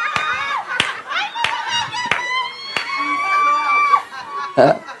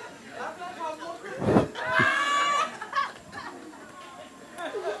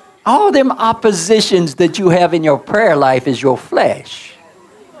 All them oppositions that you have in your prayer life is your flesh.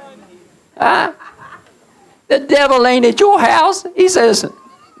 The devil ain't at your house. He says,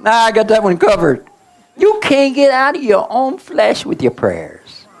 nah, I got that one covered. You can't get out of your own flesh with your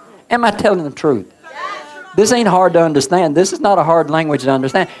prayers. Am I telling the truth? This ain't hard to understand. This is not a hard language to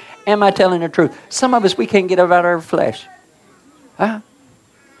understand. Am I telling the truth? Some of us, we can't get out of our flesh.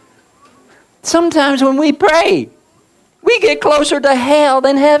 Sometimes when we pray, we get closer to hell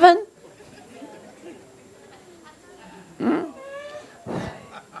than heaven.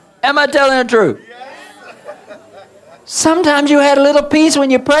 Am I telling the truth? Sometimes you had a little peace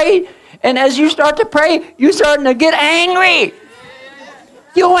when you prayed, and as you start to pray, you're starting to get angry.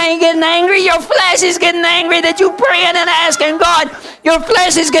 You ain't getting angry. Your flesh is getting angry that you praying and asking God. Your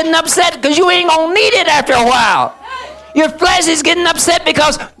flesh is getting upset because you ain't going to need it after a while. Your flesh is getting upset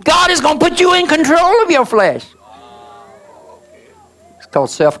because God is going to put you in control of your flesh. It's called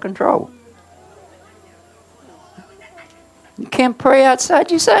self-control. You can't pray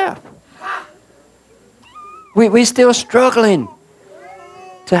outside yourself. We're still struggling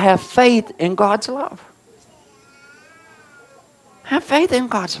to have faith in God's love. Have faith in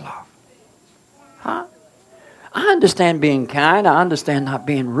God's love. Huh? I understand being kind. I understand not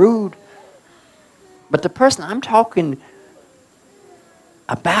being rude. But the person I'm talking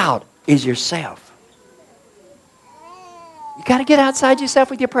about is yourself. You got to get outside yourself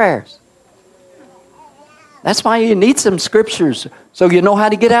with your prayers. That's why you need some scriptures so you know how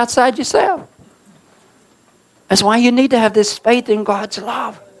to get outside yourself. That's why you need to have this faith in God's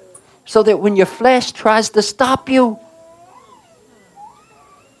love so that when your flesh tries to stop you,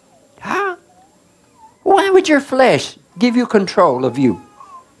 huh? Why would your flesh give you control of you?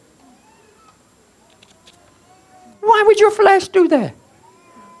 Why would your flesh do that?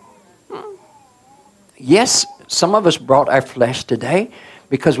 Yes, some of us brought our flesh today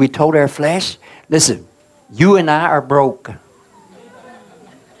because we told our flesh, listen, you and I are broke.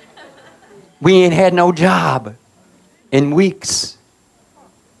 We ain't had no job in weeks.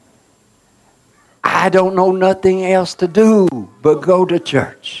 I don't know nothing else to do but go to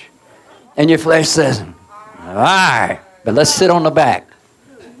church. And your flesh says, all right, but let's sit on the back.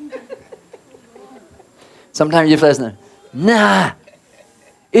 Sometimes your flesh says, nah,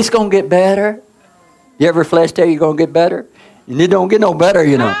 it's going to get better. You ever flesh tell you going to get better? And it don't get no better,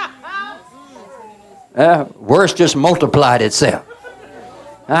 you know. Worse just multiplied itself.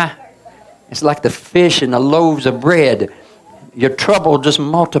 It's like the fish and the loaves of bread. Your trouble just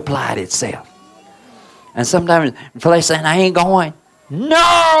multiplied itself. And sometimes the flesh saying, I ain't going.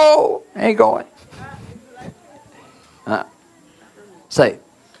 No, I ain't going. Say,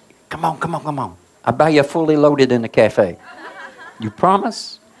 come on. I'll buy you fully loaded in the cafe. You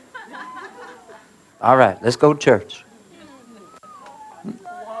promise? All right, let's go to church.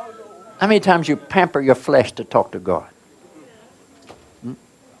 How many times you pamper your flesh to talk to God?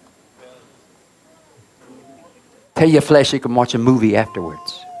 Tell your flesh you can watch a movie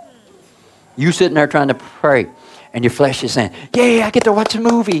afterwards. You sitting there trying to pray, and your flesh is saying, yeah, I get to watch a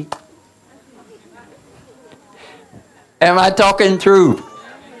movie. Am I talking truth?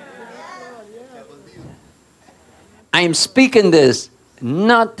 I am speaking this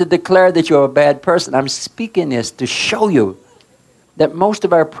not to declare that you're a bad person. I'm speaking this to show you that most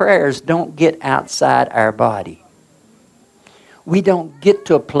of our prayers don't get outside our body. We don't get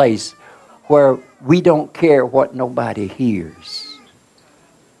to a place where we don't care what nobody hears.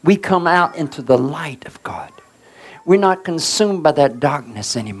 We come out into the light of God. We're not consumed by that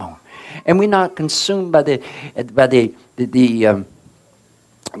darkness anymore. And we're not consumed by the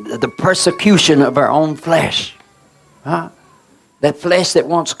persecution of our own flesh. Huh? That flesh that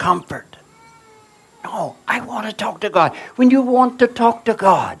wants comfort. No, I want to talk to God. When you want to talk to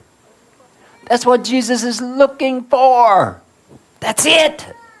God, that's what Jesus is looking for. That's it.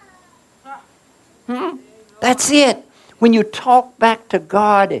 That's it. When you talk back to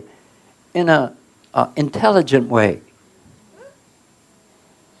God in an intelligent way.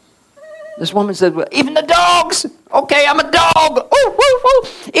 This woman said, well, even the dogs. Okay, I'm a dog. Ooh, ooh, ooh.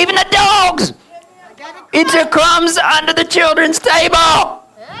 Even the dogs eat the crumbs under the children's table.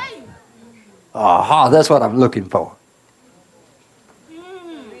 That's what I'm looking for.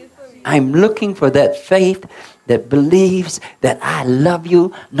 I'm looking for that faith that believes that I love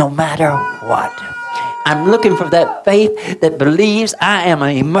you no matter what. I'm looking for that faith that believes I am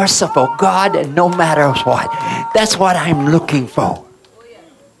a merciful God no matter what. That's what I'm looking for.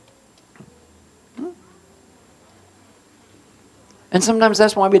 And sometimes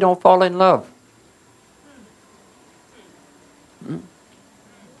that's why we don't fall in love.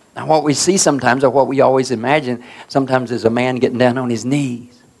 Now what we see sometimes, or what we always imagine, sometimes is a man getting down on his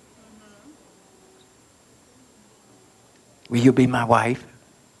knees. Will you be my wife?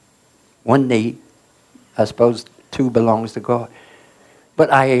 One knee. I suppose two belongs to God.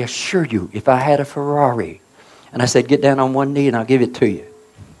 But I assure you, if I had a Ferrari, and I said, get down on one knee and I'll give it to you.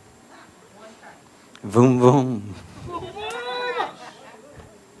 Vroom, vroom.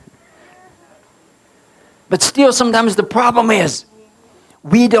 But still, sometimes the problem is,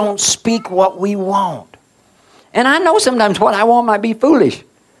 we don't speak what we want. And I know sometimes what I want might be foolish.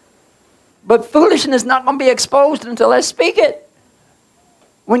 But foolishness is not going to be exposed until I speak it.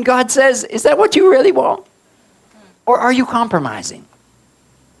 When God says, is that what you really want? Or are you compromising?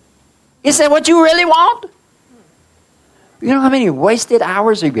 Is that what you really want? You know how many wasted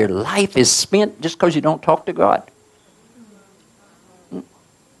hours of your life is spent just because you don't talk to God?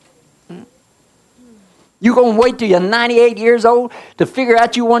 You going to wait till you're 98 years old to figure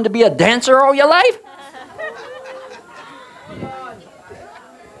out you wanted to be a dancer all your life?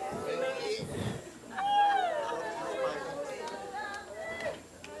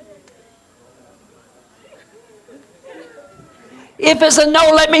 If it's a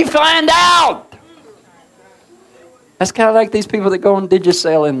no, let me find out. That's kind of like these people that go on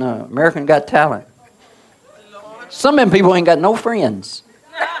Digicel in American Got Talent. Some of them people ain't got no friends.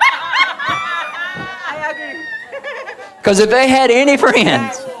 Because if they had any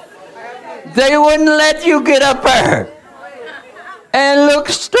friends, they wouldn't let you get up there and look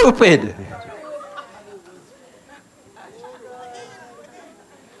stupid.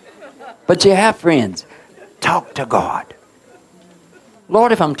 But you have friends. Talk to God.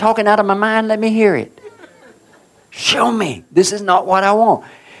 Lord, if I'm talking out of my mind, let me hear it. Show me. This is not what I want.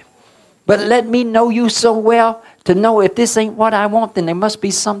 But let me know you so well to know if this ain't what I want, then there must be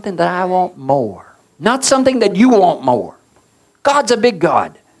something that I want more. Not something that you want more. God's a big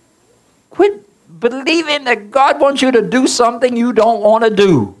God. Quit believing that God wants you to do something you don't want to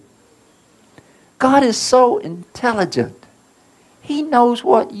do. God is so intelligent. He knows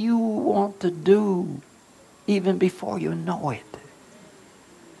what you want to do even before you know it.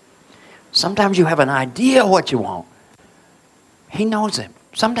 Sometimes you have an idea what you want. He knows it.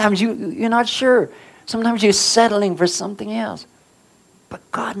 Sometimes you're not sure. Sometimes you're settling for something else. But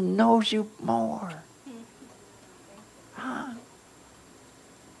God knows you more. Huh?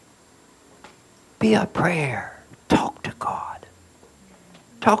 Be a prayer. Talk to God.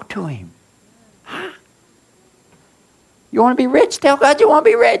 Talk to Him. Huh? You want to be rich? Tell God you want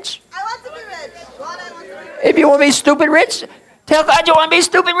to be rich. I want to be rich. God, I want to be rich. If you want to be stupid rich, tell God you want to be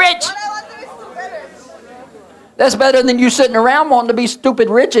stupid rich. God, I want to be stupid rich. That's better than you sitting around wanting to be stupid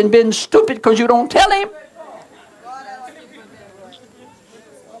rich and being stupid because you don't tell Him. God, I want to be rich.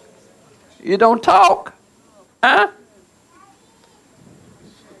 You don't talk. Huh?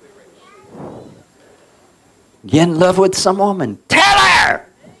 Get in love with some woman. Tell her!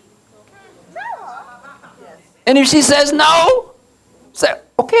 And if she says no, say,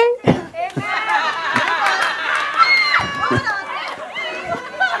 okay.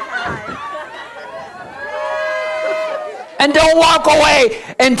 And don't walk away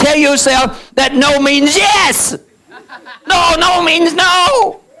and tell yourself that no means yes. No means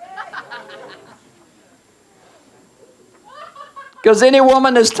no. Because any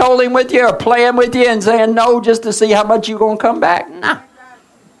woman that's tolling with you or playing with you and saying no just to see how much you're going to come back, nah.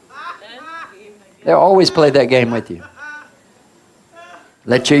 They'll always play that game with you.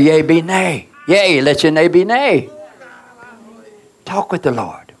 Let your yea be nay. Yea, let your nay be nay. Talk with the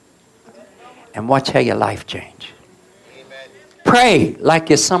Lord. And watch how your life change. Pray like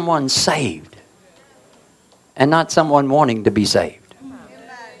you're someone saved. And not someone wanting to be saved.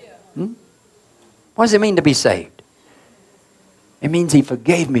 What does it mean to be saved? It means He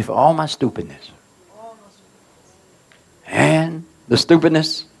forgave me for all my stupidness. And the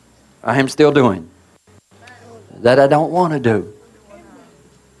stupidness I am still doing. That I don't want to do.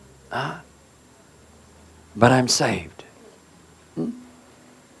 But I'm saved.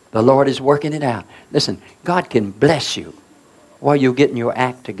 The Lord is working it out. Listen, God can bless you while you're getting your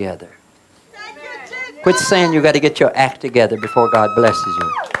act together. Quit saying you got to get your act together before God blesses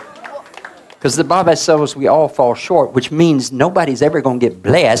you. Because the Bible says we all fall short, which means nobody's ever going to get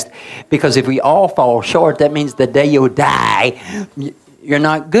blessed. Because if we all fall short, that means the day you die, you're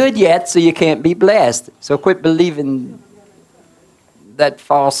not good yet, so you can't be blessed. So quit believing that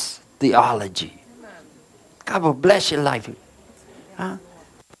false theology. God will bless your life. Huh?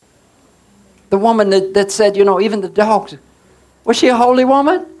 The woman that said, even the dogs, was she a holy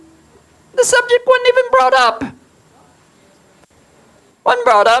woman? The subject wasn't even brought up. Wasn't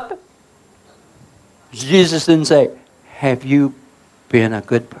brought up. Jesus didn't say, have you been a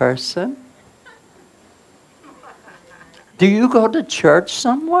good person? Do you go to church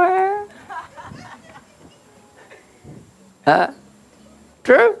somewhere?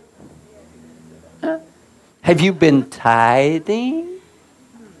 True? Have you been tithing?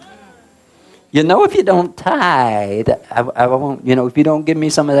 If you don't tithe, I won't, if you don't give me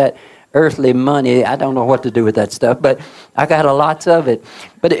some of that earthly money, I don't know what to do with that stuff, but I got a lots of it.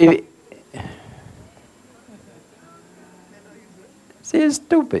 But see, it's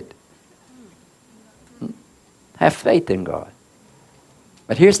stupid. Have faith in God.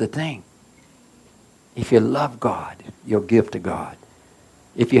 But here's the thing. If you love God, you'll give to God.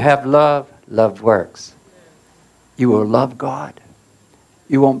 If you have love, love works. You will love God.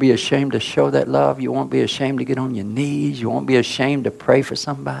 You won't be ashamed to show that love. You won't be ashamed to get on your knees. You won't be ashamed to pray for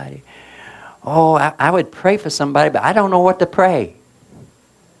somebody. Oh, I would pray for somebody, but I don't know what to pray.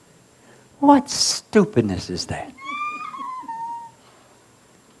 What stupidness is that?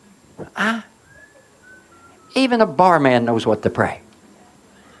 Even a barman knows what to pray.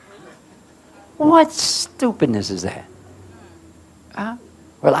 What stupidness is that?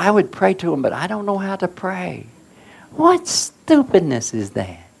 Well, I would pray to him, but I don't know how to pray. What stupidness is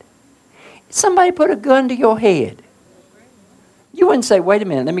that? Somebody put a gun to your head. You wouldn't say, wait a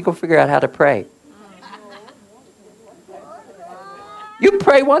minute, let me go figure out how to pray. You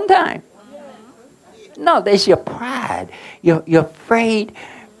pray one time. No, there's your pride. You're afraid.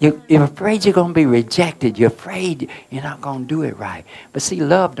 You're afraid you're going to be rejected. You're afraid you're not going to do it right. But see,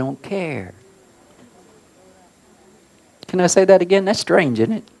 love don't care. Can I say that again? That's strange,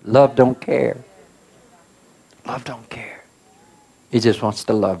 isn't it? Love don't care. Love don't care. He just wants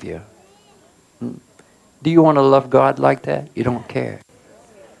to love you. Do you want to love God like that? You don't care.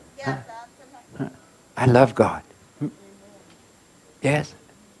 I love God. Yes.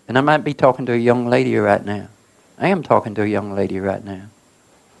 And I might be talking to a young lady right now. I am talking to a young lady right now.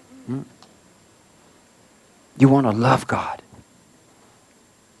 You want to love God.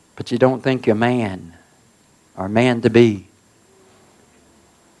 But you don't think you're man or man to be.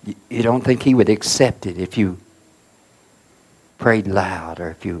 You don't think he would accept it if you prayed loud or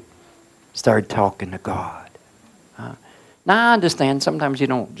if you started talking to God. Now I understand sometimes you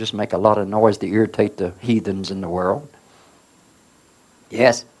don't just make a lot of noise to irritate the heathens in the world.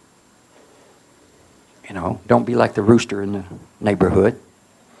 Yes. You know, don't be like the rooster in the neighborhood.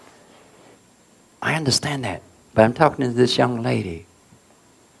 I understand that. But I'm talking to this young lady.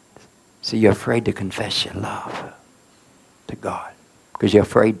 See, you're afraid to confess your love to God. Because you're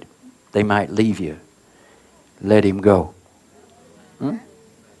afraid they might leave you. Let him go.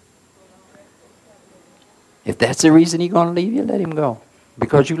 If that's the reason he's going to leave you, let him go.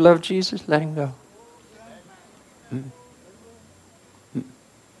 Because you love Jesus, let him go.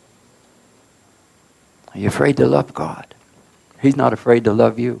 Are you afraid to love God? He's not afraid to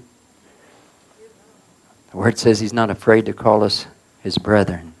love you. The word says he's not afraid to call us his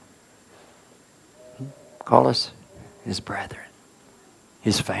brethren. Call us his brethren,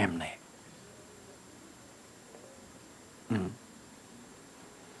 his family.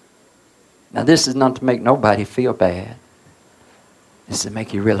 Now this is not to make nobody feel bad. It's to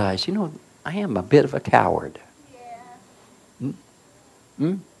make you realize, you know, I am a bit of a coward.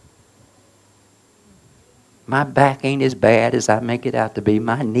 My back ain't as bad as I make it out to be.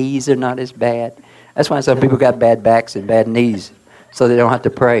 My knees are not as bad. That's why some people got bad backs and bad knees, so they don't have to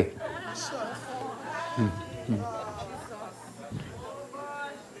pray.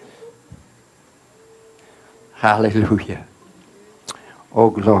 Hallelujah. Oh,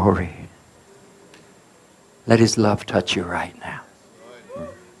 glory. Let his love touch you right now.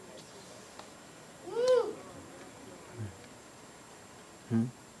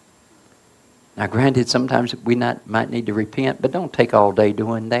 Now, granted, sometimes we might need to repent, but don't take all day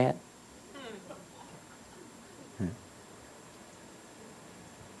doing that.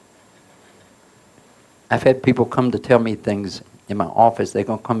 I've had people come to tell me things in my office. They're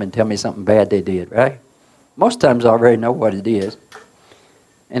going to come and tell me something bad they did, right? Most times I already know what it is.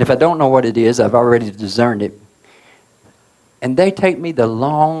 And if I don't know what it is, I've already discerned it. And they take me the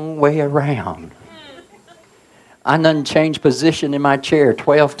long way around. I done changed position in my chair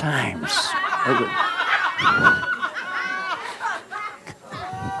 12 times.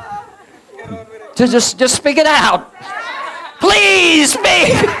 Just speak it out. Please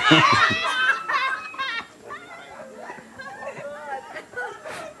speak.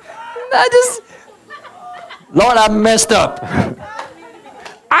 Lord, I messed up.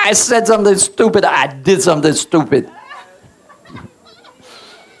 I said something stupid. I did something stupid.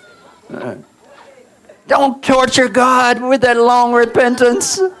 Don't torture God with that long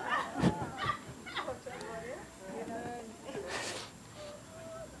repentance.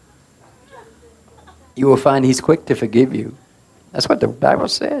 You will find he's quick to forgive you. That's what the Bible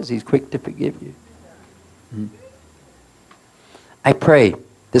says. He's quick to forgive you. I pray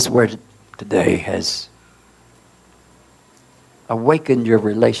this word today has awakened your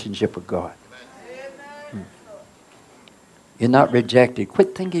relationship with God. You're not rejected.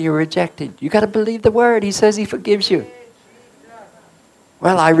 Quit thinking you're rejected. You got to believe the word. He says he forgives you.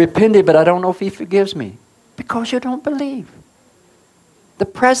 Well, I repented, but I don't know if he forgives me. Because you don't believe. The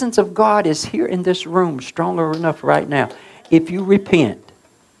presence of God is here in this room, stronger enough right now. If you repent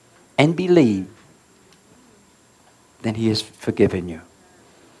and believe, then he has forgiven you.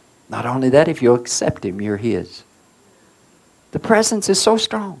 Not only that, if you accept him, you're his. The presence is so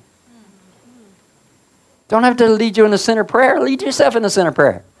strong. Don't have to lead you in a sinner prayer. Lead yourself in a sinner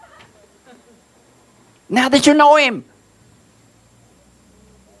prayer. Now that you know Him.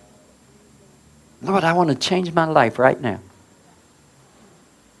 Lord, I want to change my life right now.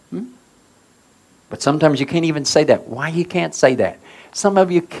 But sometimes you can't even say that. Why you can't say that? Some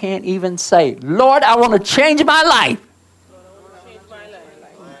of you can't even say, Lord, I want to change my life.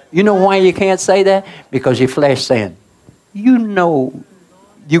 You know why you can't say that? Because your flesh saying, you know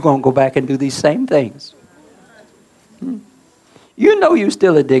you're going to go back and do these same things. You know you're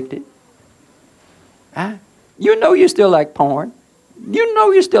still addicted. Huh? You know you still like porn. You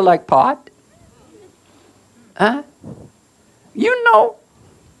know you still like pot. Huh? You know.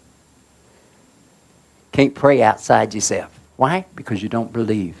 Can't pray outside yourself. Why? Because you don't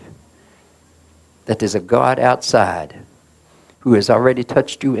believe that there's a God outside who has already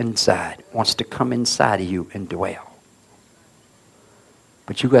touched you inside, wants to come inside of you and dwell.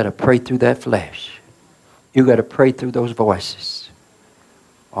 But you got to pray through that flesh. You got to pray through those voices.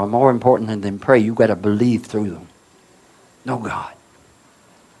 Or more important than pray, you got to believe through them. No God.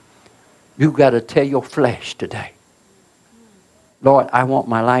 You got to tell your flesh today, Lord, I want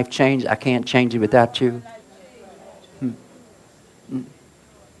my life changed. I can't change it without you.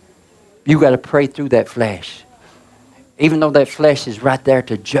 You got to pray through that flesh. Even though that flesh is right there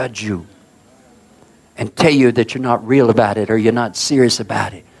to judge you and tell you that you're not real about it or you're not serious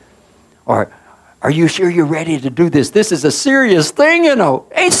about it. Or, are you sure you're ready to do this? This is a serious thing, you know.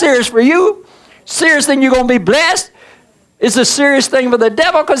 Ain't serious for you. Serious thing you're going to be blessed. It's a serious thing for the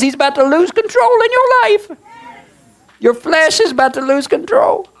devil because he's about to lose control in your life. Your flesh is about to lose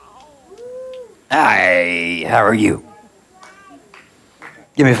control. Hi, how are you?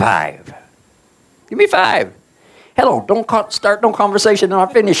 Give me 5. Give me 5. Hello, don't start no conversation and I'll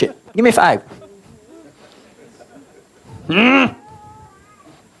finish it. Give me 5.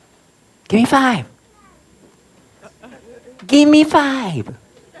 Give me 5. Give me 5.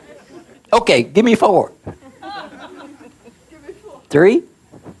 Okay, give me 4. 3.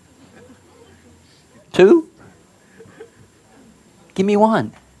 2. Give me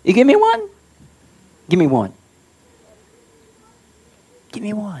 1. You give me 1? Give me 1. Give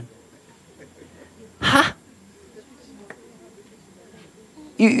me 1. Huh?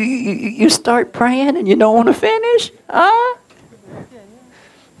 You start praying and you don't want to finish? Huh?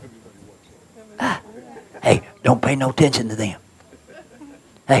 Hey, don't pay no attention to them.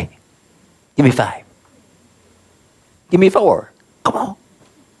 Hey, give me 5. Give me 4. Come on.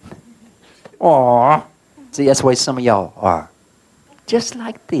 Aw. See, that's the way some of y'all are. Just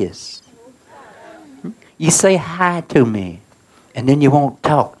like this. You say hi to me, and then you won't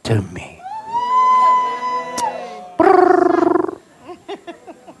talk to me.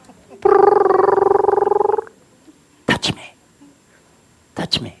 Touch me.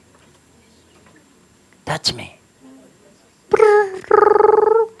 Touch me. Touch me.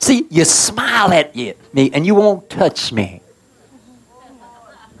 See, you smile at me, and you won't touch me.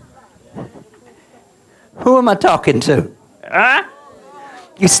 Who am I talking to? Huh?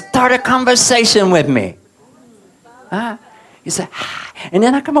 You start a conversation with me. Huh? You say, hi. And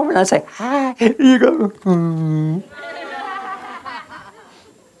then I come over and I say, hi. You go,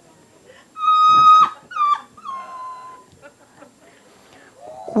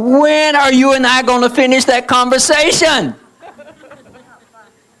 When are you and I going to finish that conversation?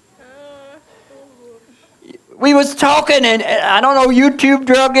 We was talking and I don't know, YouTube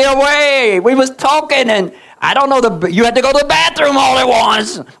drug you away. We was talking and I don't know, you had to go to the bathroom all at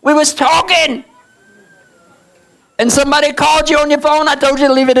once. We was talking. And somebody called you on your phone. I told you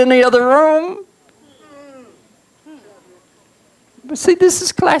to leave it in the other room. But see, this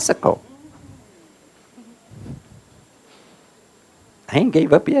is classical. I ain't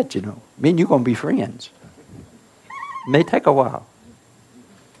gave up yet, you know. Me and you going to be friends. It may take a while.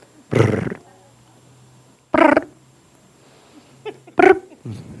 Brrr. Brrr. Brrr.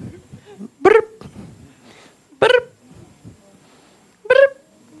 Brrr. Brrr. Brrr.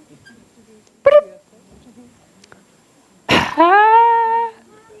 Brrr.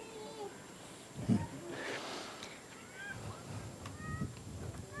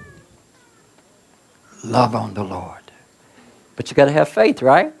 Love on the Lord. But you got to have faith,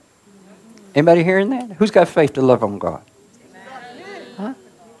 right? Anybody hearing that? Who's got faith to love on God? Huh?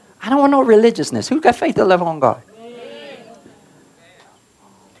 I don't want no religiousness. Who's got faith to love on God?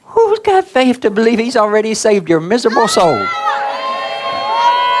 Who's got faith to believe He's already saved your miserable soul?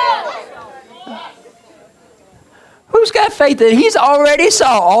 Who's got faith that He's already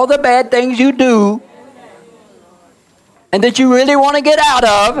saw all the bad things you do and that you really want to get out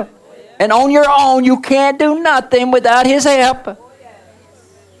of, And on your own, you can't do nothing without His help.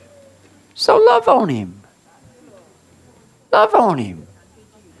 So love on Him. Love on Him.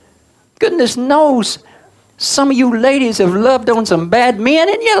 Goodness knows, some of you ladies have loved on some bad men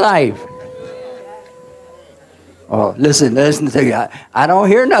in your life. Oh, listen to you. I don't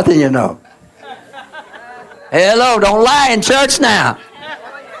hear nothing, you know. Hello, don't lie in church now.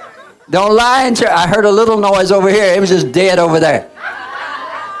 Don't lie in church. I heard a little noise over here. It was just dead over there.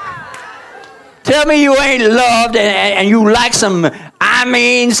 Tell me you ain't loved and you like some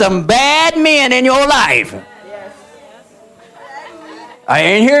bad men in your life. I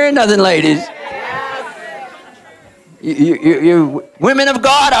ain't hearing nothing, ladies. You women of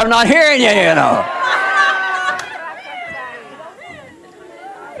God, I'm not hearing you, you know.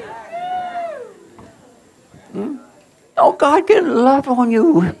 Oh, God can love on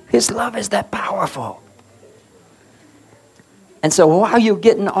you. His love is that powerful. And so while you're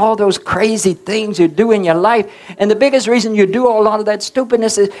getting all those crazy things you do in your life, and the biggest reason you do a lot of that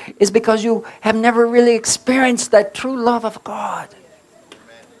stupidness is because you have never really experienced that true love of God.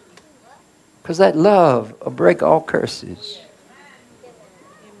 Because that love will break all curses.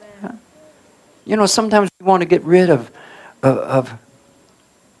 Huh? You know, sometimes we want to get rid of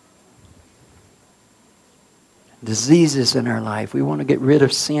diseases in our life. We want to get rid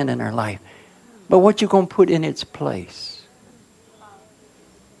of sin in our life. But what you going to put in its place?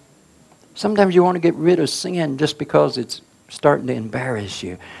 Sometimes you want to get rid of sin just because it's starting to embarrass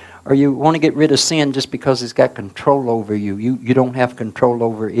you. Or you want to get rid of sin just because it's got control over you. You don't have control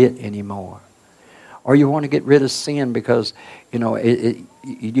over it anymore. Or you want to get rid of sin because, you know,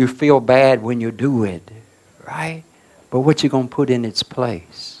 you feel bad when you do it. Right? But what you going to put in its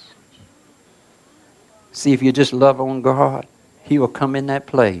place? See, if you just love on God, He will come in that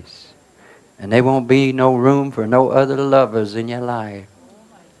place. And there won't be no room for no other lovers in your life.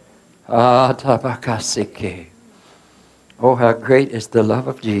 Ah, tabakasike. Oh, how great is the love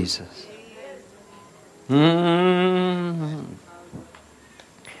of Jesus.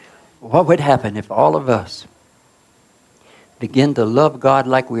 What would happen if all of us begin to love God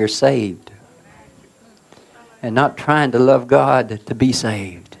like we are saved and not trying to love God to be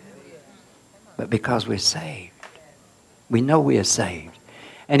saved, but because we're saved? We know we are saved.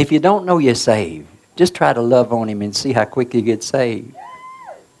 And if you don't know you're saved, just try to love on Him and see how quick you get saved.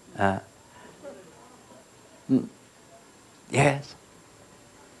 Yes.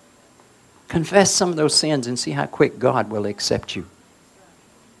 Confess some of those sins and see how quick God will accept you.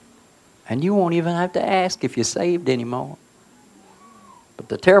 And you won't even have to ask if you're saved anymore. But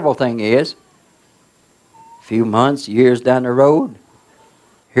the terrible thing is, a few months, years down the road,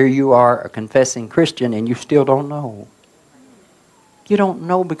 here you are, a confessing Christian, and you still don't know. You don't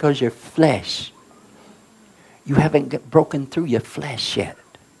know because your flesh, you haven't broken through your flesh yet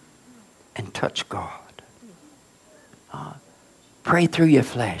and touched God. Pray through your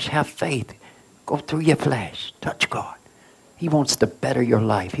flesh. Have faith. Go through your flesh. Touch God. He wants to better your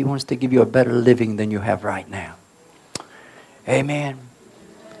life. He wants to give you a better living than you have right now. Amen.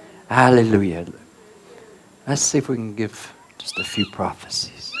 Hallelujah. Let's see if we can give just a few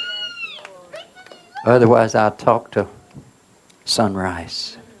prophecies. Otherwise, I'll talk to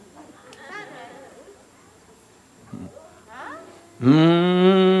sunrise.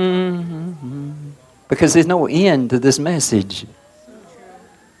 Because there's no end to this message.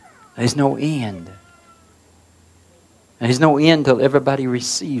 There's no end. And there's no end till everybody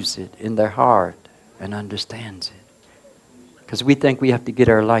receives it in their heart and understands it. Because we think we have to get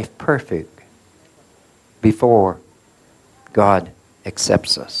our life perfect before God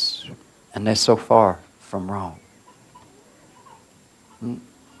accepts us. And that's so far from wrong.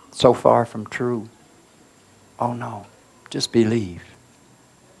 So far from true. Oh no. Just believe.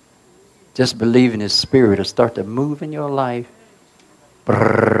 Just believe in His Spirit will start to move in your life.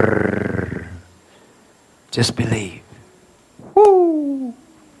 Brrr. Just believe. Woo.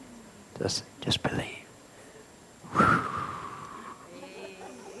 Just believe. Whew.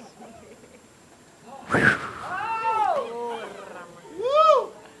 Whew.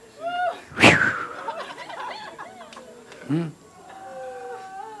 Whew.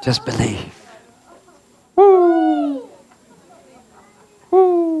 Just believe. Woo.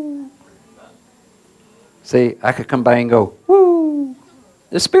 Woo. See, I could come by and go, woo.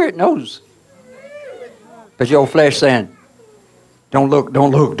 The Spirit knows. But your flesh saying, don't look,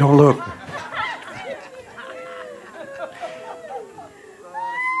 don't look, don't look.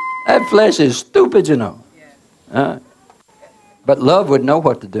 That flesh is stupid, you know. But love would know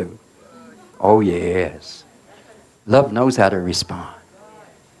what to do. Oh, yes. Love knows how to respond.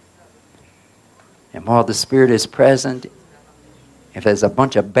 And while the Spirit is present, If there's a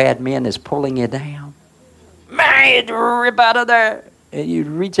bunch of bad men that's pulling you down, man, you'd rip out of there and you'd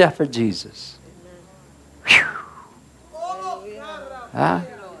reach out for Jesus. Whew. Huh?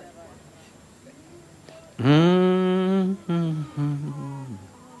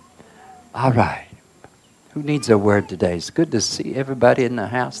 All right. Who needs a word today? It's good to see everybody in the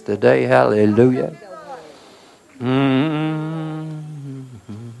house today. Hallelujah.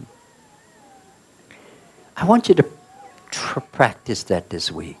 I want you to practice that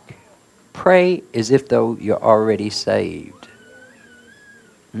this week. Pray as if though you're already saved.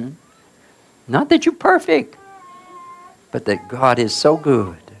 Not that you're perfect, but that God is so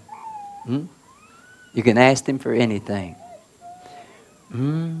good. You can ask Him for anything.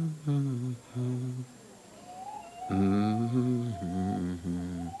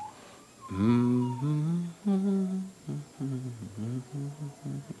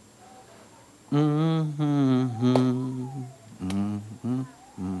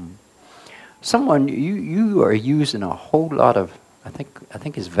 Someone, you are using a whole lot of, I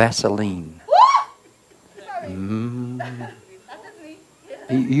think it's Vaseline.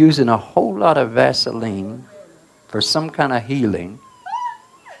 You're using a whole lot of Vaseline for some kind of healing.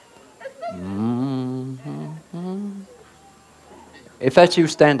 If that's you,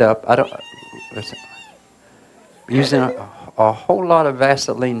 stand up. I don't. Listen. Using a whole lot of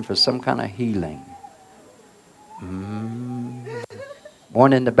Vaseline for some kind of healing.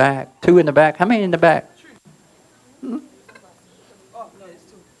 One in the back, two in the back. How many in the back? I'm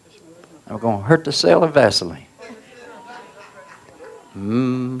going to hurt the sale of Vaseline.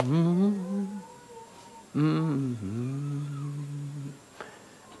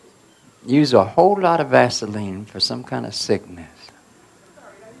 Use a whole lot of Vaseline for some kind of sickness.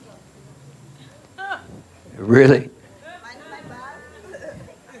 Really?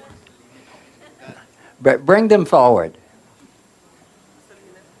 Bring them forward.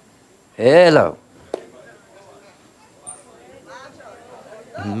 Hello.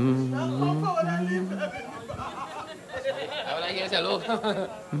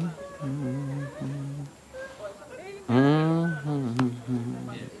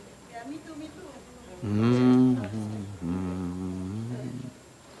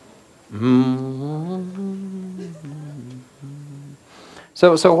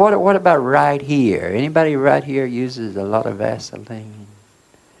 So what about right here? Anybody right here uses a lot of Vaseline?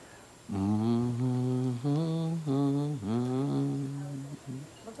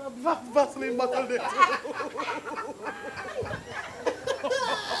 Vaseline bottle there.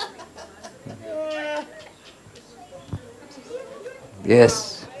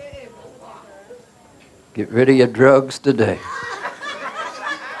 Yes. Get rid of your drugs today.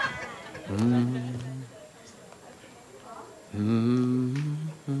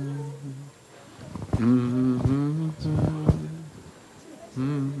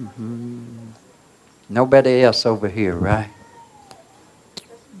 Nobody else over here, right?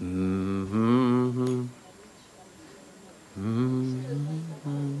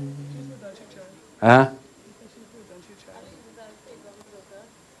 Huh?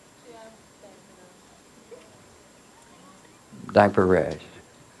 Diaper rash.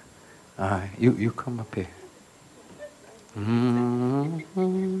 All right, you come up here.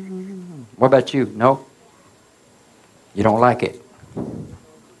 What about you? No? You don't like it?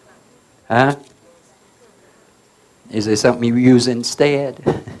 Huh? Is there something you use instead?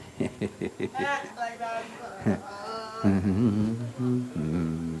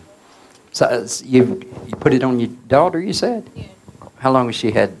 So you put it on your daughter, you said? Yeah. How long has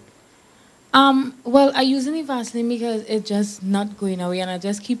she had? Well, I use any Vaseline because it's just not going away, and I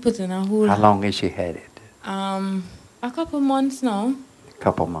just keep putting a whole. How long has she had it? A couple months now. A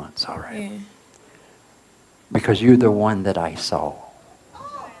couple months, all right. Yeah. Because you're the one that I saw.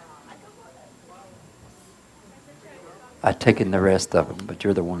 I've taken the rest of them, but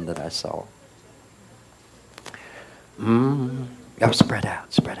you're the one that I saw. Oh, spread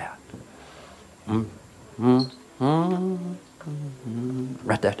out, spread out.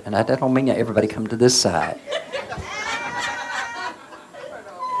 Right there. And that don't mean that everybody come to this side.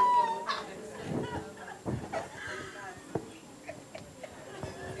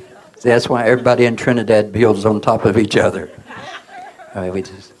 See, that's why everybody in Trinidad builds on top of each other. All right, we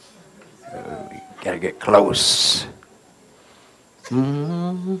just gotta get close.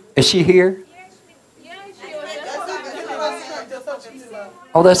 Is she here?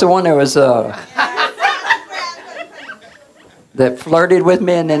 Oh, that's the one that was that flirted with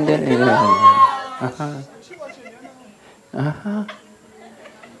me and then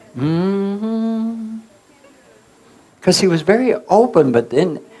because he was very open, but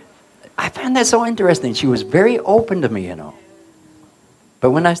then I found that so interesting. She was very open to me, you know.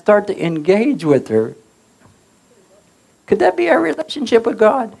 But when I start to engage with her, could that be our relationship with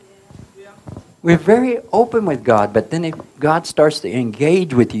God? We're very open with God, but then if God starts to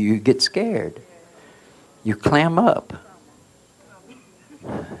engage with you, you get scared. You clam up.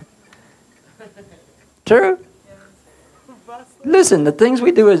 True? Listen, the things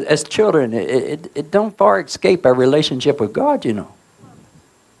we do as children, it don't far escape our relationship with God, you know.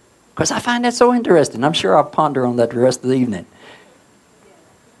 Because I find that so interesting. I'm sure I'll ponder on that the rest of the evening.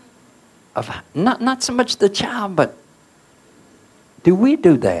 Of not so much the child, but do we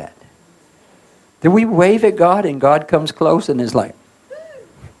do that? Do we wave at God and God comes close and is like,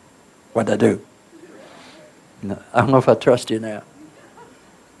 what'd I do? No, I don't know if I trust you now.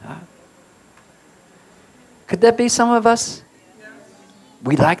 Could that be some of us?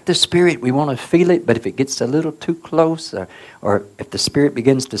 We like the Spirit, we want to feel it, but if it gets a little too close, or if the Spirit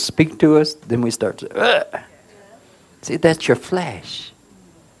begins to speak to us, then we start to, ugh. See, that's your flesh.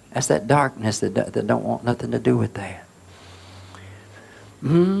 That's that darkness that don't want nothing to do with that.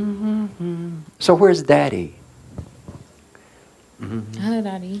 Mm-hmm. So where's Daddy? Mm-hmm. Hello,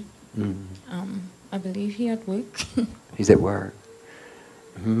 Daddy. Mm-hmm. I believe he at work. He's at work.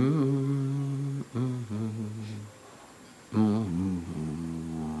 Mm-hmm. Mm-hmm. Mm-hmm.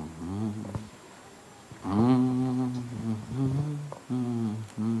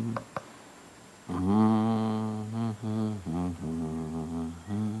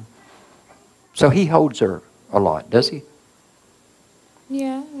 So he holds her a lot, does he?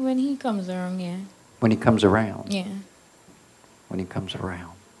 Yeah, when he comes around, yeah. When he comes around? Yeah. When he comes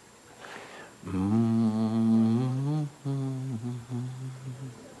around.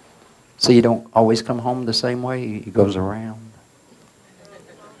 So you don't always come home the same way? He goes around?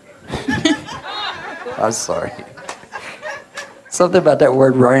 I'm sorry. Something about that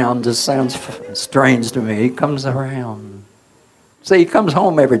word round just sounds strange to me. He comes around. So he comes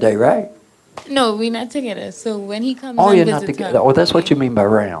home every day, right? No, we're not together. So when he comes Oh, and you're not visits together. her- Oh, that's what you mean by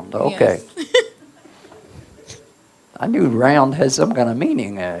round. Okay. Yes. I knew round had some kind of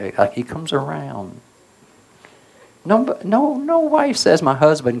meaning. Like he comes around. No wife says my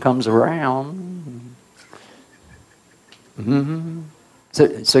husband comes around. Mm-hmm.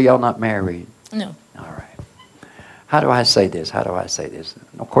 So y'all not married? No. All right. How do I say this?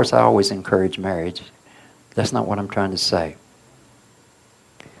 Of course, I always encourage marriage. That's not what I'm trying to say.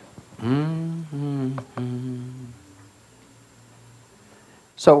 Mm-hmm.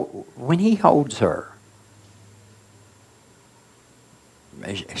 So when he holds her,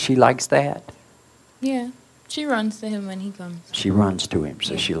 she likes that? Yeah. She runs to him when he comes. She runs to him,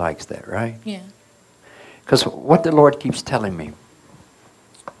 so Yeah. she likes that, right? Yeah. Because what the Lord keeps telling me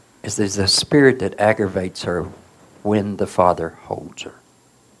is there's a spirit that aggravates her when the Father holds her.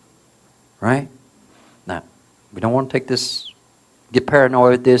 Right? Now, we don't want to take this, get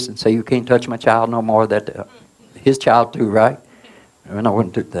paranoid with this and say, you can't touch my child no more. That his child too, right? We're not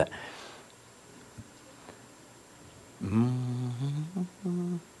going to do that.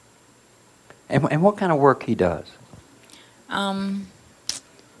 Mm-hmm. And what kind of work he does?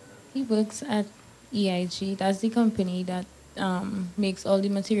 He works at EIG. That's the company that makes all the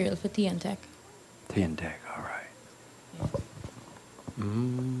material for TNTech. TNTech, all right.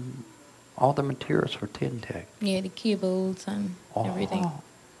 All the materials for TNTech. Yeah, the cables and everything.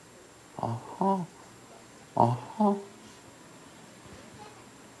 Uh-huh. Uh-huh.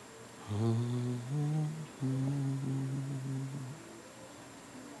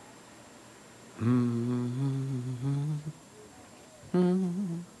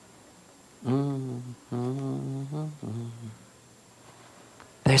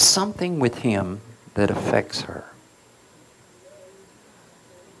 There's something with him that affects her.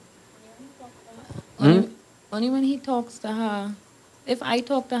 Only when he talks to her. If I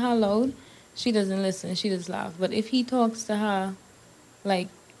talk to her loud, she doesn't listen. She just laughs. But if he talks to her, like,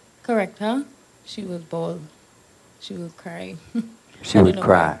 correct her, she will bawl. She will cry. She I don't would know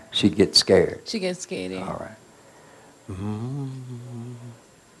cry. why. She'd get scared. She gets scared, yeah. All right.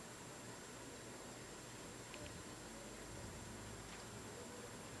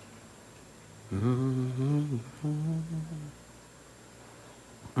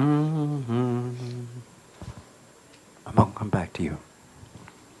 I'm going to come back to you.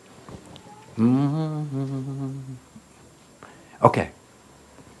 Okay.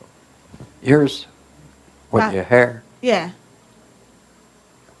 Yours? What, your hair? Yeah.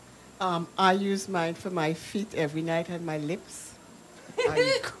 I use mine for my feet every night and my lips.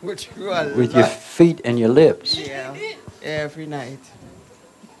 I go through a With your lot. feet and your lips. Yeah, every night.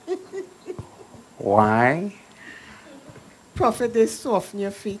 Why? Prophet, they soften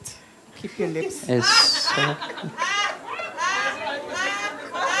your feet. Keep your lips. It's so...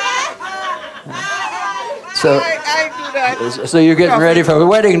 So, I do that. so you're getting ready for the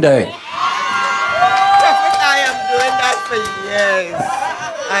wedding day. Prophet, I am doing that for years.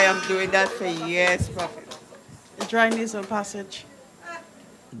 I am doing that for years, Prophet. Dry nasal passage.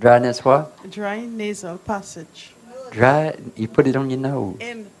 Dryness what? Dry nasal passage. Dry. You put it on your nose.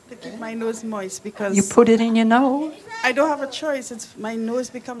 In to keep my nose moist because You put it in your nose. I don't have a choice. It's my nose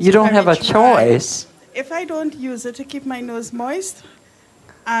becomes. You don't very have a dry. choice. If I don't use it to keep my nose moist,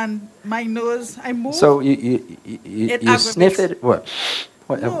 and my nose, I move. So you sniff aggravates. it. What?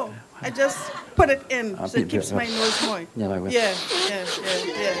 What? No, I just put it in I'll so be- it keeps my nose moist. Yeah, like that.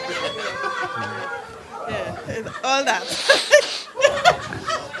 Yeah. All that.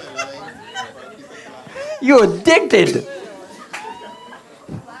 You're addicted.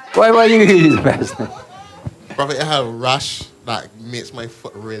 Why you use Pastor? Prophet, I have a rash that makes my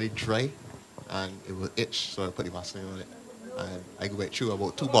foot really dry, and it will itch, so I put the Vaseline on it. And I went through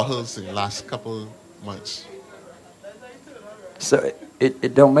about 2 bottles in the last couple months. So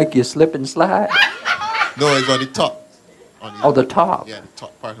it don't make you slip and slide. No, it's on the top. Oh, the top. Yeah, the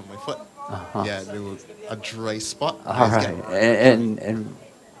top part of my foot. Uh-huh. Yeah, there was a dry spot. All right, and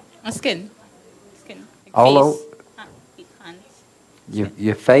Skin. Like all face, hands.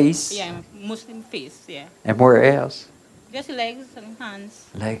 your face. Yeah, Muslim face, yeah. And where else? Just legs and hands.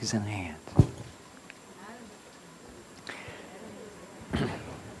 Legs and hands.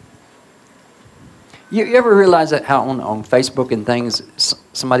 You ever realize that how on Facebook and things,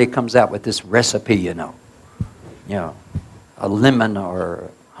 somebody comes out with this recipe, you know, a lemon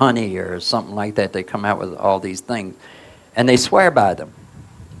or honey or something like that. They come out with all these things, and they swear by them.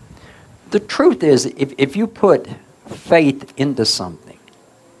 The truth is, if you put faith into something,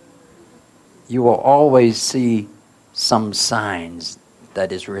 you will always see some signs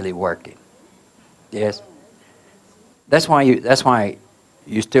that is really working. Yes. That's why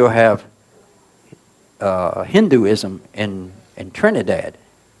you still have Hinduism in Trinidad,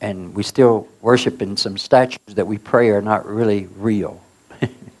 and we still worship in some statues that we pray are not really real.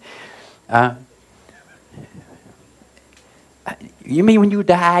 You mean when you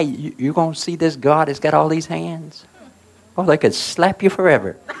die, you're going to see this God that's got all these hands? Oh, they could slap you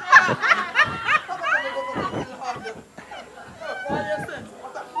forever.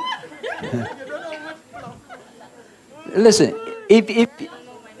 Listen,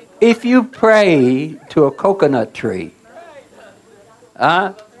 if you pray to a coconut tree,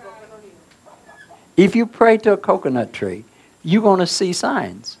 if you pray to a coconut tree, you're going to see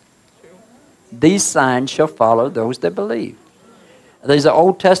signs. These signs shall follow those that believe. There's an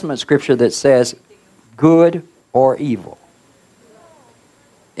Old Testament scripture that says good or evil.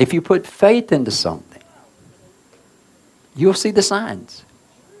 If you put faith into something, you'll see the signs.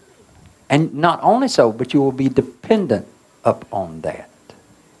 And not only so, but you will be dependent upon that.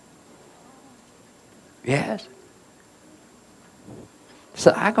 Yes?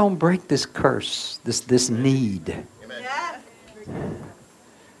 So I'm going to break this curse, this need.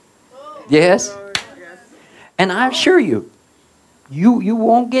 Yes? And I assure you, you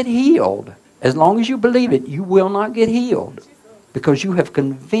won't get healed. As long as you believe it, you will not get healed. Because you have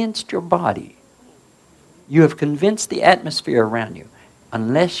convinced your body. You have convinced the atmosphere around you.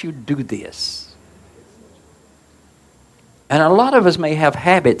 Unless you do this. And a lot of us may have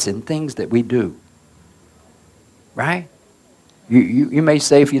habits and things that we do. Right? You may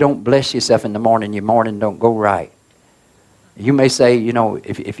say if you don't bless yourself in the morning, your morning don't go right. You may say,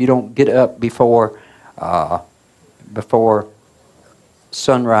 if you don't get up before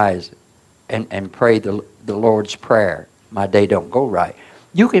sunrise and pray the Lord's Prayer, my day don't go right.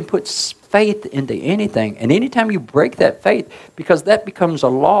 You can put faith into anything, and anytime you break that faith, because that becomes a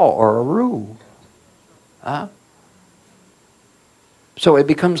law or a rule. So it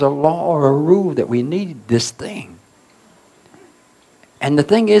becomes a law or a rule that we need this thing. And the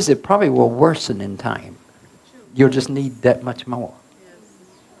thing is, it probably will worsen in time. You'll just need that much more.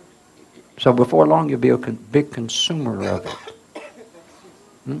 So before long, you'll be a big consumer of it.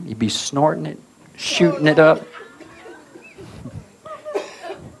 You'll be snorting it, shooting it up.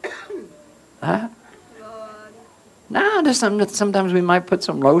 No, there's something that sometimes we might put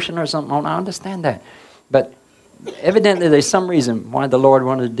some lotion or something on. I understand that. But evidently there's some reason why the Lord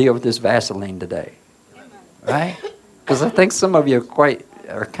wanted to deal with this Vaseline today. Right? Because I think some of you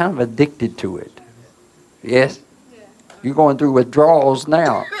are kind of addicted to it. Yes? You're going through withdrawals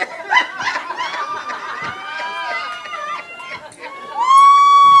now.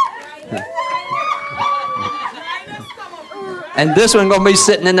 And this one going to be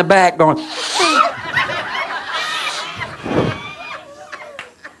sitting in the back going...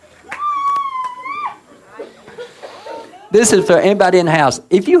 This is for anybody in the house.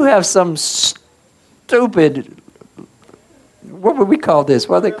 If you have some stupid, what would we call this?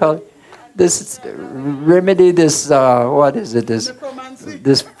 What do they call it? This remedy, this, what is it?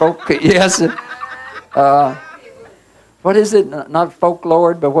 This folk, yes. What is it? Not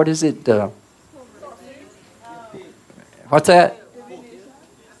folklore, but what is it? What's that?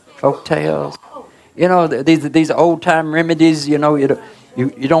 Folk tales. You know, these old time remedies. You know, you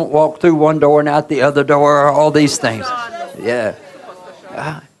don't walk through one door and out the other door. All these things. Yeah.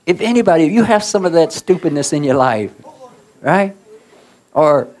 If anybody, you have some of that stupidness in your life, right?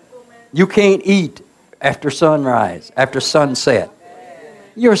 Or you can't eat after sunrise, after sunset.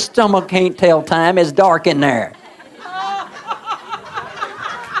 Your stomach can't tell time. It's dark in there.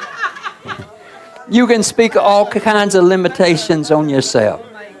 You can speak all kinds of limitations on yourself.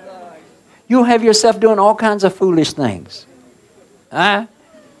 You'll have yourself doing all kinds of foolish things. Huh?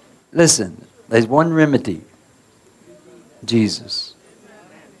 Listen, there's one remedy. Jesus.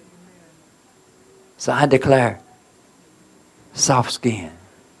 So I declare, soft skin,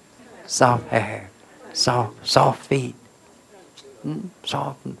 soft hair, soft feet,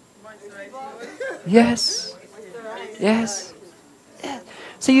 soft. Yes. Yes.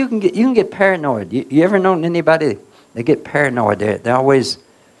 See, you can get paranoid. You ever known anybody that get paranoid? They're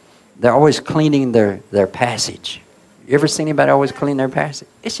always cleaning their passage. You ever seen anybody always clean their passage?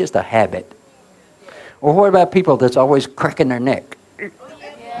 It's just a habit. Or what about people that's always cracking their neck?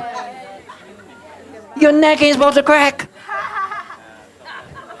 Your neck ain't supposed to crack.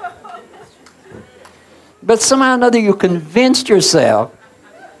 But somehow or another you convinced yourself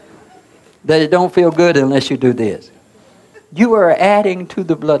that it don't feel good unless you do this. You are adding to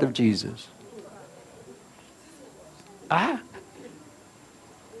the blood of Jesus.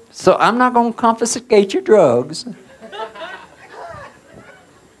 So I'm not going to confiscate your drugs.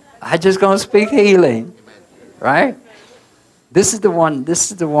 I'm just going to speak healing. Right? This is the one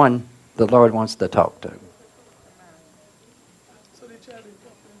the Lord wants to talk to.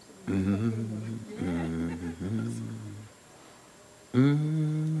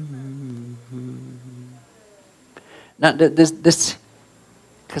 Now, this,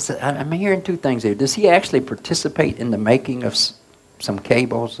 because I'm hearing two things here. Does he actually participate in the making of some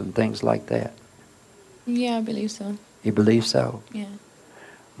cables and things like that? Yeah, I believe so. You believe so? Yeah.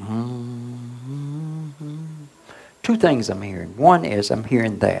 Two things I'm hearing. One is I'm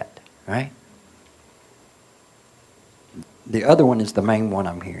hearing that, right? The other one is the main one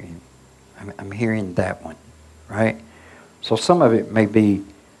I'm hearing. I'm hearing that one, right? So some of it may be,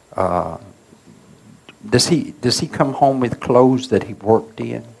 does he come home with clothes that he worked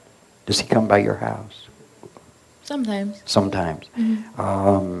in? Does he come by your house? Sometimes. Sometimes.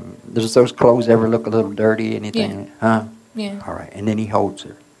 Does those clothes ever look a little dirty, anything? Yeah. Huh? Yeah. All right. And then he holds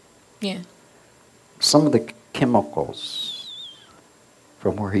her. Yeah. Some of the chemicals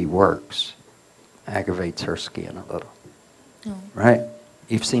from where he works aggravates her skin a little. Oh. Right?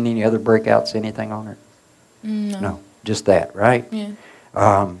 You've seen any other breakouts, anything on her? No. No. Just that, right? Yeah.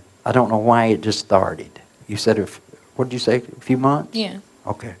 I don't know why it just started. You said, what did you say, a few months? Yeah.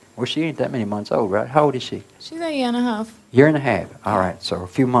 Okay. Well, she ain't that many months old, right? How old is she? She's a year and a half. Year and a half. All right. So a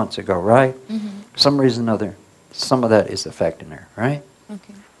few months ago, right? Mm-hmm. For some reason or other, some of that is affecting her, right?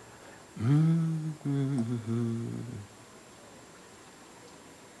 Okay.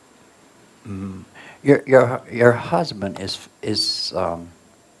 Your husband is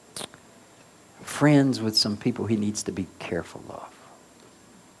friends with some people he needs to be careful of.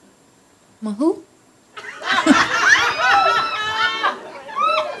 My who?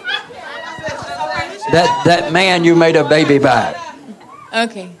 That man you made a baby by.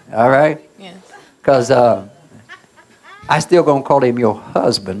 Okay. All right? Yes. Because I still going to call him your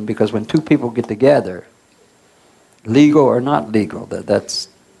husband, because when two people get together, legal or not legal, that's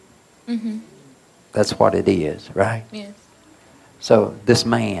what it is, right? Yes. So this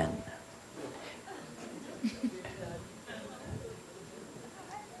man.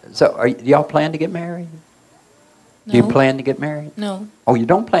 So do y'all plan to get married? No. Do you plan to get married? No. Oh, you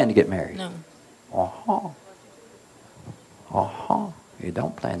don't plan to get married? No. You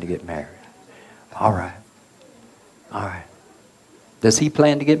don't plan to get married. All right. Does he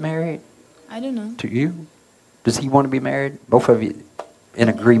plan to get married? I don't know. To you? Does he want to be married? Both of you in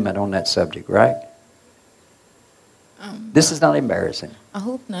agreement on that subject, right? This is not embarrassing. I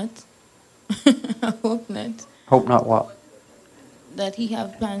hope not. I hope not. Hope not what? That he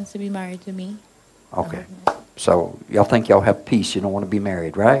have plans to be married to me. Okay. So y'all think y'all have peace. You don't want to be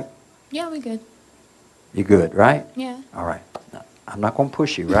married, right? Yeah, we good. You're good, right? Yeah. All right. Now, I'm not going to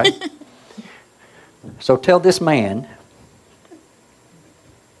push you, right? So tell this man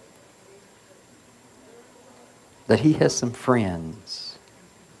that he has some friends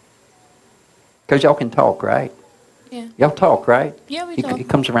Because y'all can talk, right? Yeah. Y'all talk, right? Yeah, we he, talk. he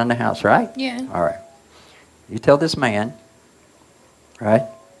comes around the house, right? Yeah. All right. You tell this man, right,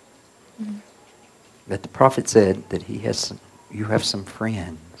 that the prophet said that he has some, you have some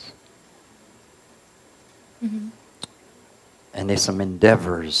friends. Mm-hmm. And there's some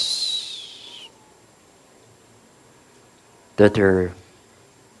endeavors that they're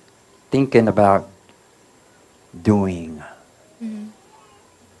thinking about doing. Mm-hmm.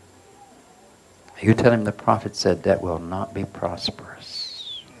 You tell him the prophet said that will not be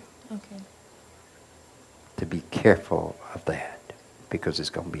prosperous. Okay. To be careful of that, because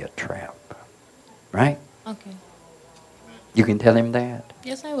it's going to be a trap. Right? Okay. You can tell him that?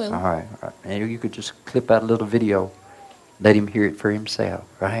 Yes, I will. All right. All right. And you could just clip out a little video, let him hear it for himself,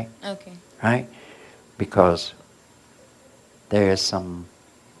 right? Okay. Right? Because there are some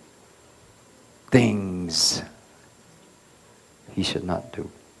things he should not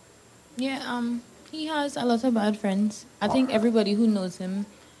do. Yeah, he has a lot of bad friends. I think everybody who knows him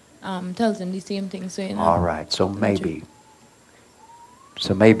tells him the same thing. So, you know. All right. So maybe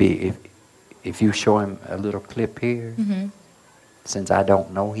if you show him a little clip here, Mm-hmm. since I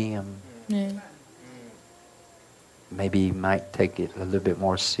don't know him, Yeah. maybe he might take it a little bit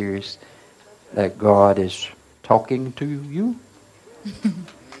more serious that God is talking to you.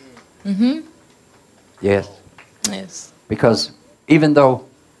 Mm-hmm. Yes. Yes. Because even though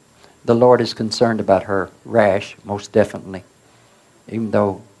the Lord is concerned about her rash, most definitely, even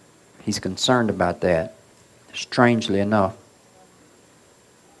though he's concerned about that, strangely enough,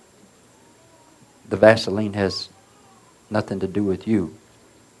 the Vaseline has nothing to do with you.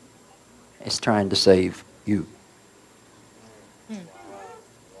 It's trying to save you.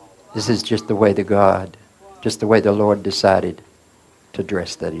 This is just the way the Lord decided to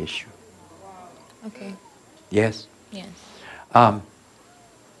address that issue. Okay. Yes? Yes.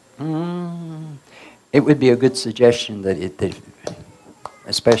 It would be a good suggestion that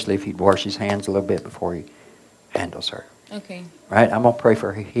especially if he'd wash his hands a little bit before he handles her. Okay. Right? I'm going to pray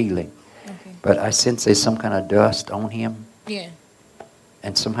for her healing. Okay. But I sense there's some kind of dust on him, Yeah.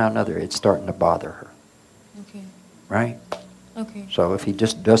 and somehow or another it's starting to bother her. Okay. Right? Okay. So if he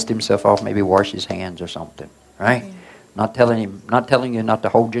just dust himself off, maybe wash his hands or something. Right? Okay. Not telling you not to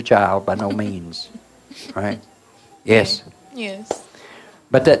hold your child by no means. Right? Yes. Yes.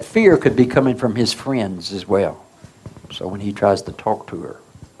 But that fear could be coming from his friends as well. So when he tries to talk to her.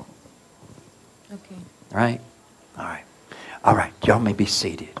 Okay. Right? All right. All right. Y'all may be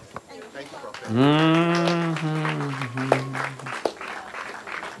seated.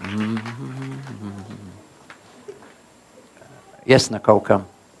 Yes, Nicole, come.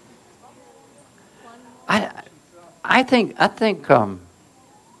 I think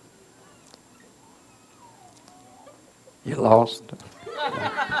you lost.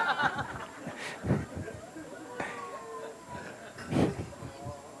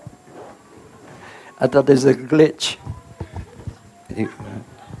 I thought there's a glitch.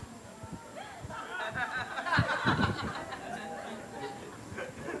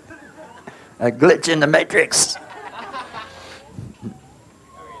 A glitch in the matrix.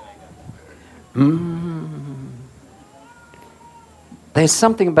 There's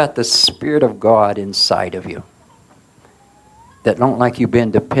something about the Spirit of God inside of you that don't like you being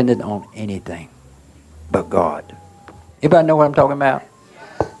dependent on anything but God. Anybody know what I'm talking about?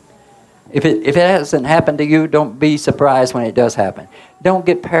 If it hasn't happened to you, don't be surprised when it does happen. Don't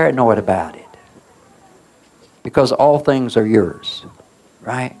get paranoid about it. Because all things are yours.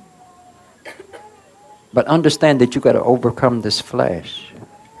 Right? But understand that you got to overcome this flesh.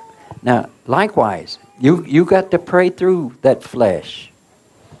 Now, likewise, you got to pray through that flesh.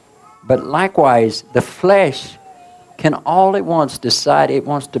 But likewise, the flesh can all it wants decide it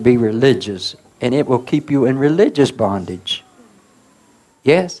wants to be religious, and it will keep you in religious bondage.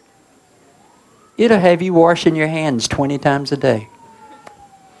 Yes? It'll have you washing your hands 20 times a day.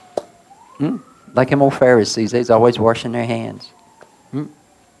 Like them old Pharisees, they's always washing their hands.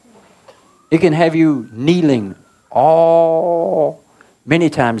 It can have you kneeling many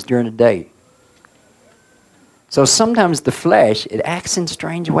times during the day. So sometimes the flesh, it acts in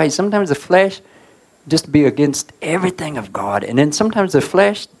strange ways. Sometimes the flesh just be against everything of God. And then sometimes the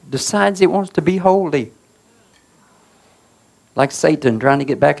flesh decides it wants to be holy. Like Satan trying to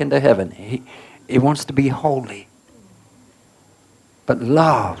get back into heaven. He wants to be holy. But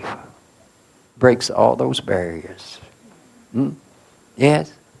love breaks all those barriers.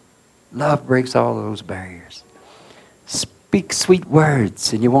 Yes? Love breaks all those barriers. Speak sweet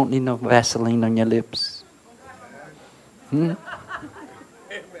words and you won't need no Vaseline on your lips.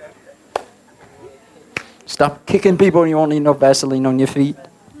 Stop kicking people and you won't need no Vaseline on your feet.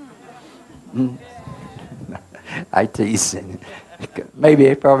 I tease.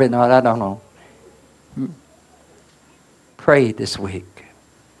 Maybe, probably not. I don't know. Pray this week.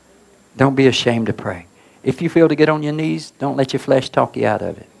 Don't be ashamed to pray. If you feel to get on your knees, don't let your flesh talk you out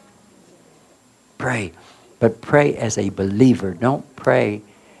of it. Pray. But pray as a believer. Don't pray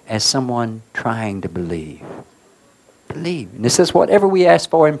as someone trying to believe. Believe. And this is whatever we ask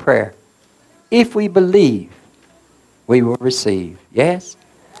for in prayer. If we believe, we will receive. Yes?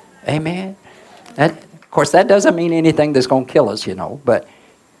 Amen? And of course, that doesn't mean anything that's going to kill us, but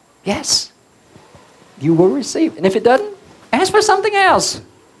yes, you will receive. And if it doesn't, ask for something else.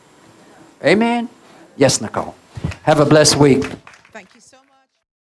 Amen? Yes, Nicole. Have a blessed week.